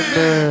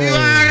 Amen. You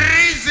are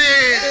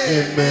risen.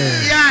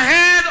 Amen. Your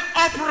head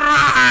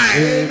upright.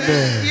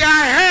 Amen. Your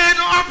head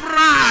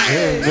upright.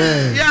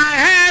 Amen. Your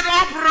head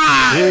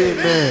upright.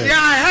 Amen. Your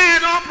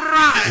head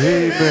upright.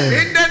 Amen.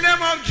 In the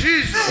name of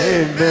Jesus.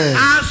 Amen.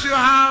 As you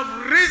have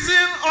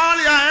risen all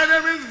your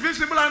enemies,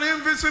 visible and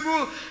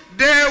invisible,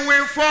 they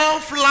will fall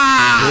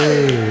flat.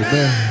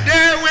 Amen.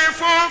 They will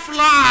fall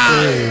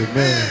flat.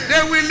 Amen.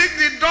 They will lick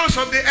the doors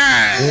of the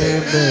earth.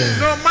 Amen.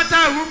 No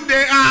matter whom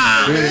they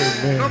are.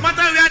 Amen. No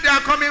matter where they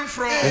are coming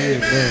from.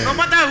 Amen. No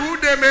matter who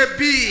they may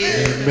be.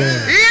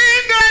 Amen.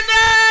 In the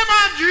name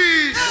of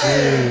Jesus.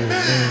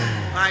 Amen.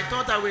 I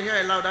thought I would hear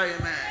a louder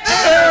amen.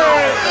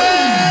 Amen.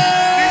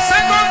 The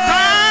second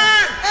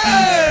time.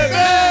 Amen.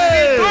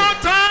 The third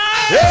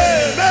time.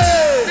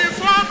 Amen. The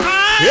fourth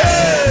time.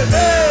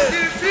 Amen.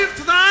 The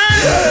fifth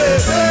time.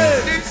 Amen.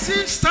 The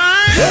sixth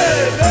time.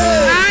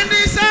 Amen. And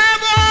the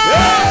seventh.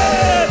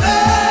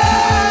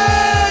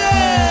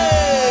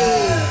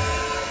 Amen.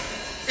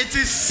 It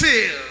is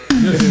sealed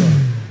Yes,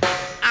 Lord.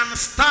 and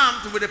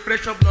stamped with the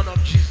precious blood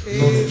of Jesus.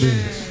 Lord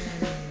Jesus.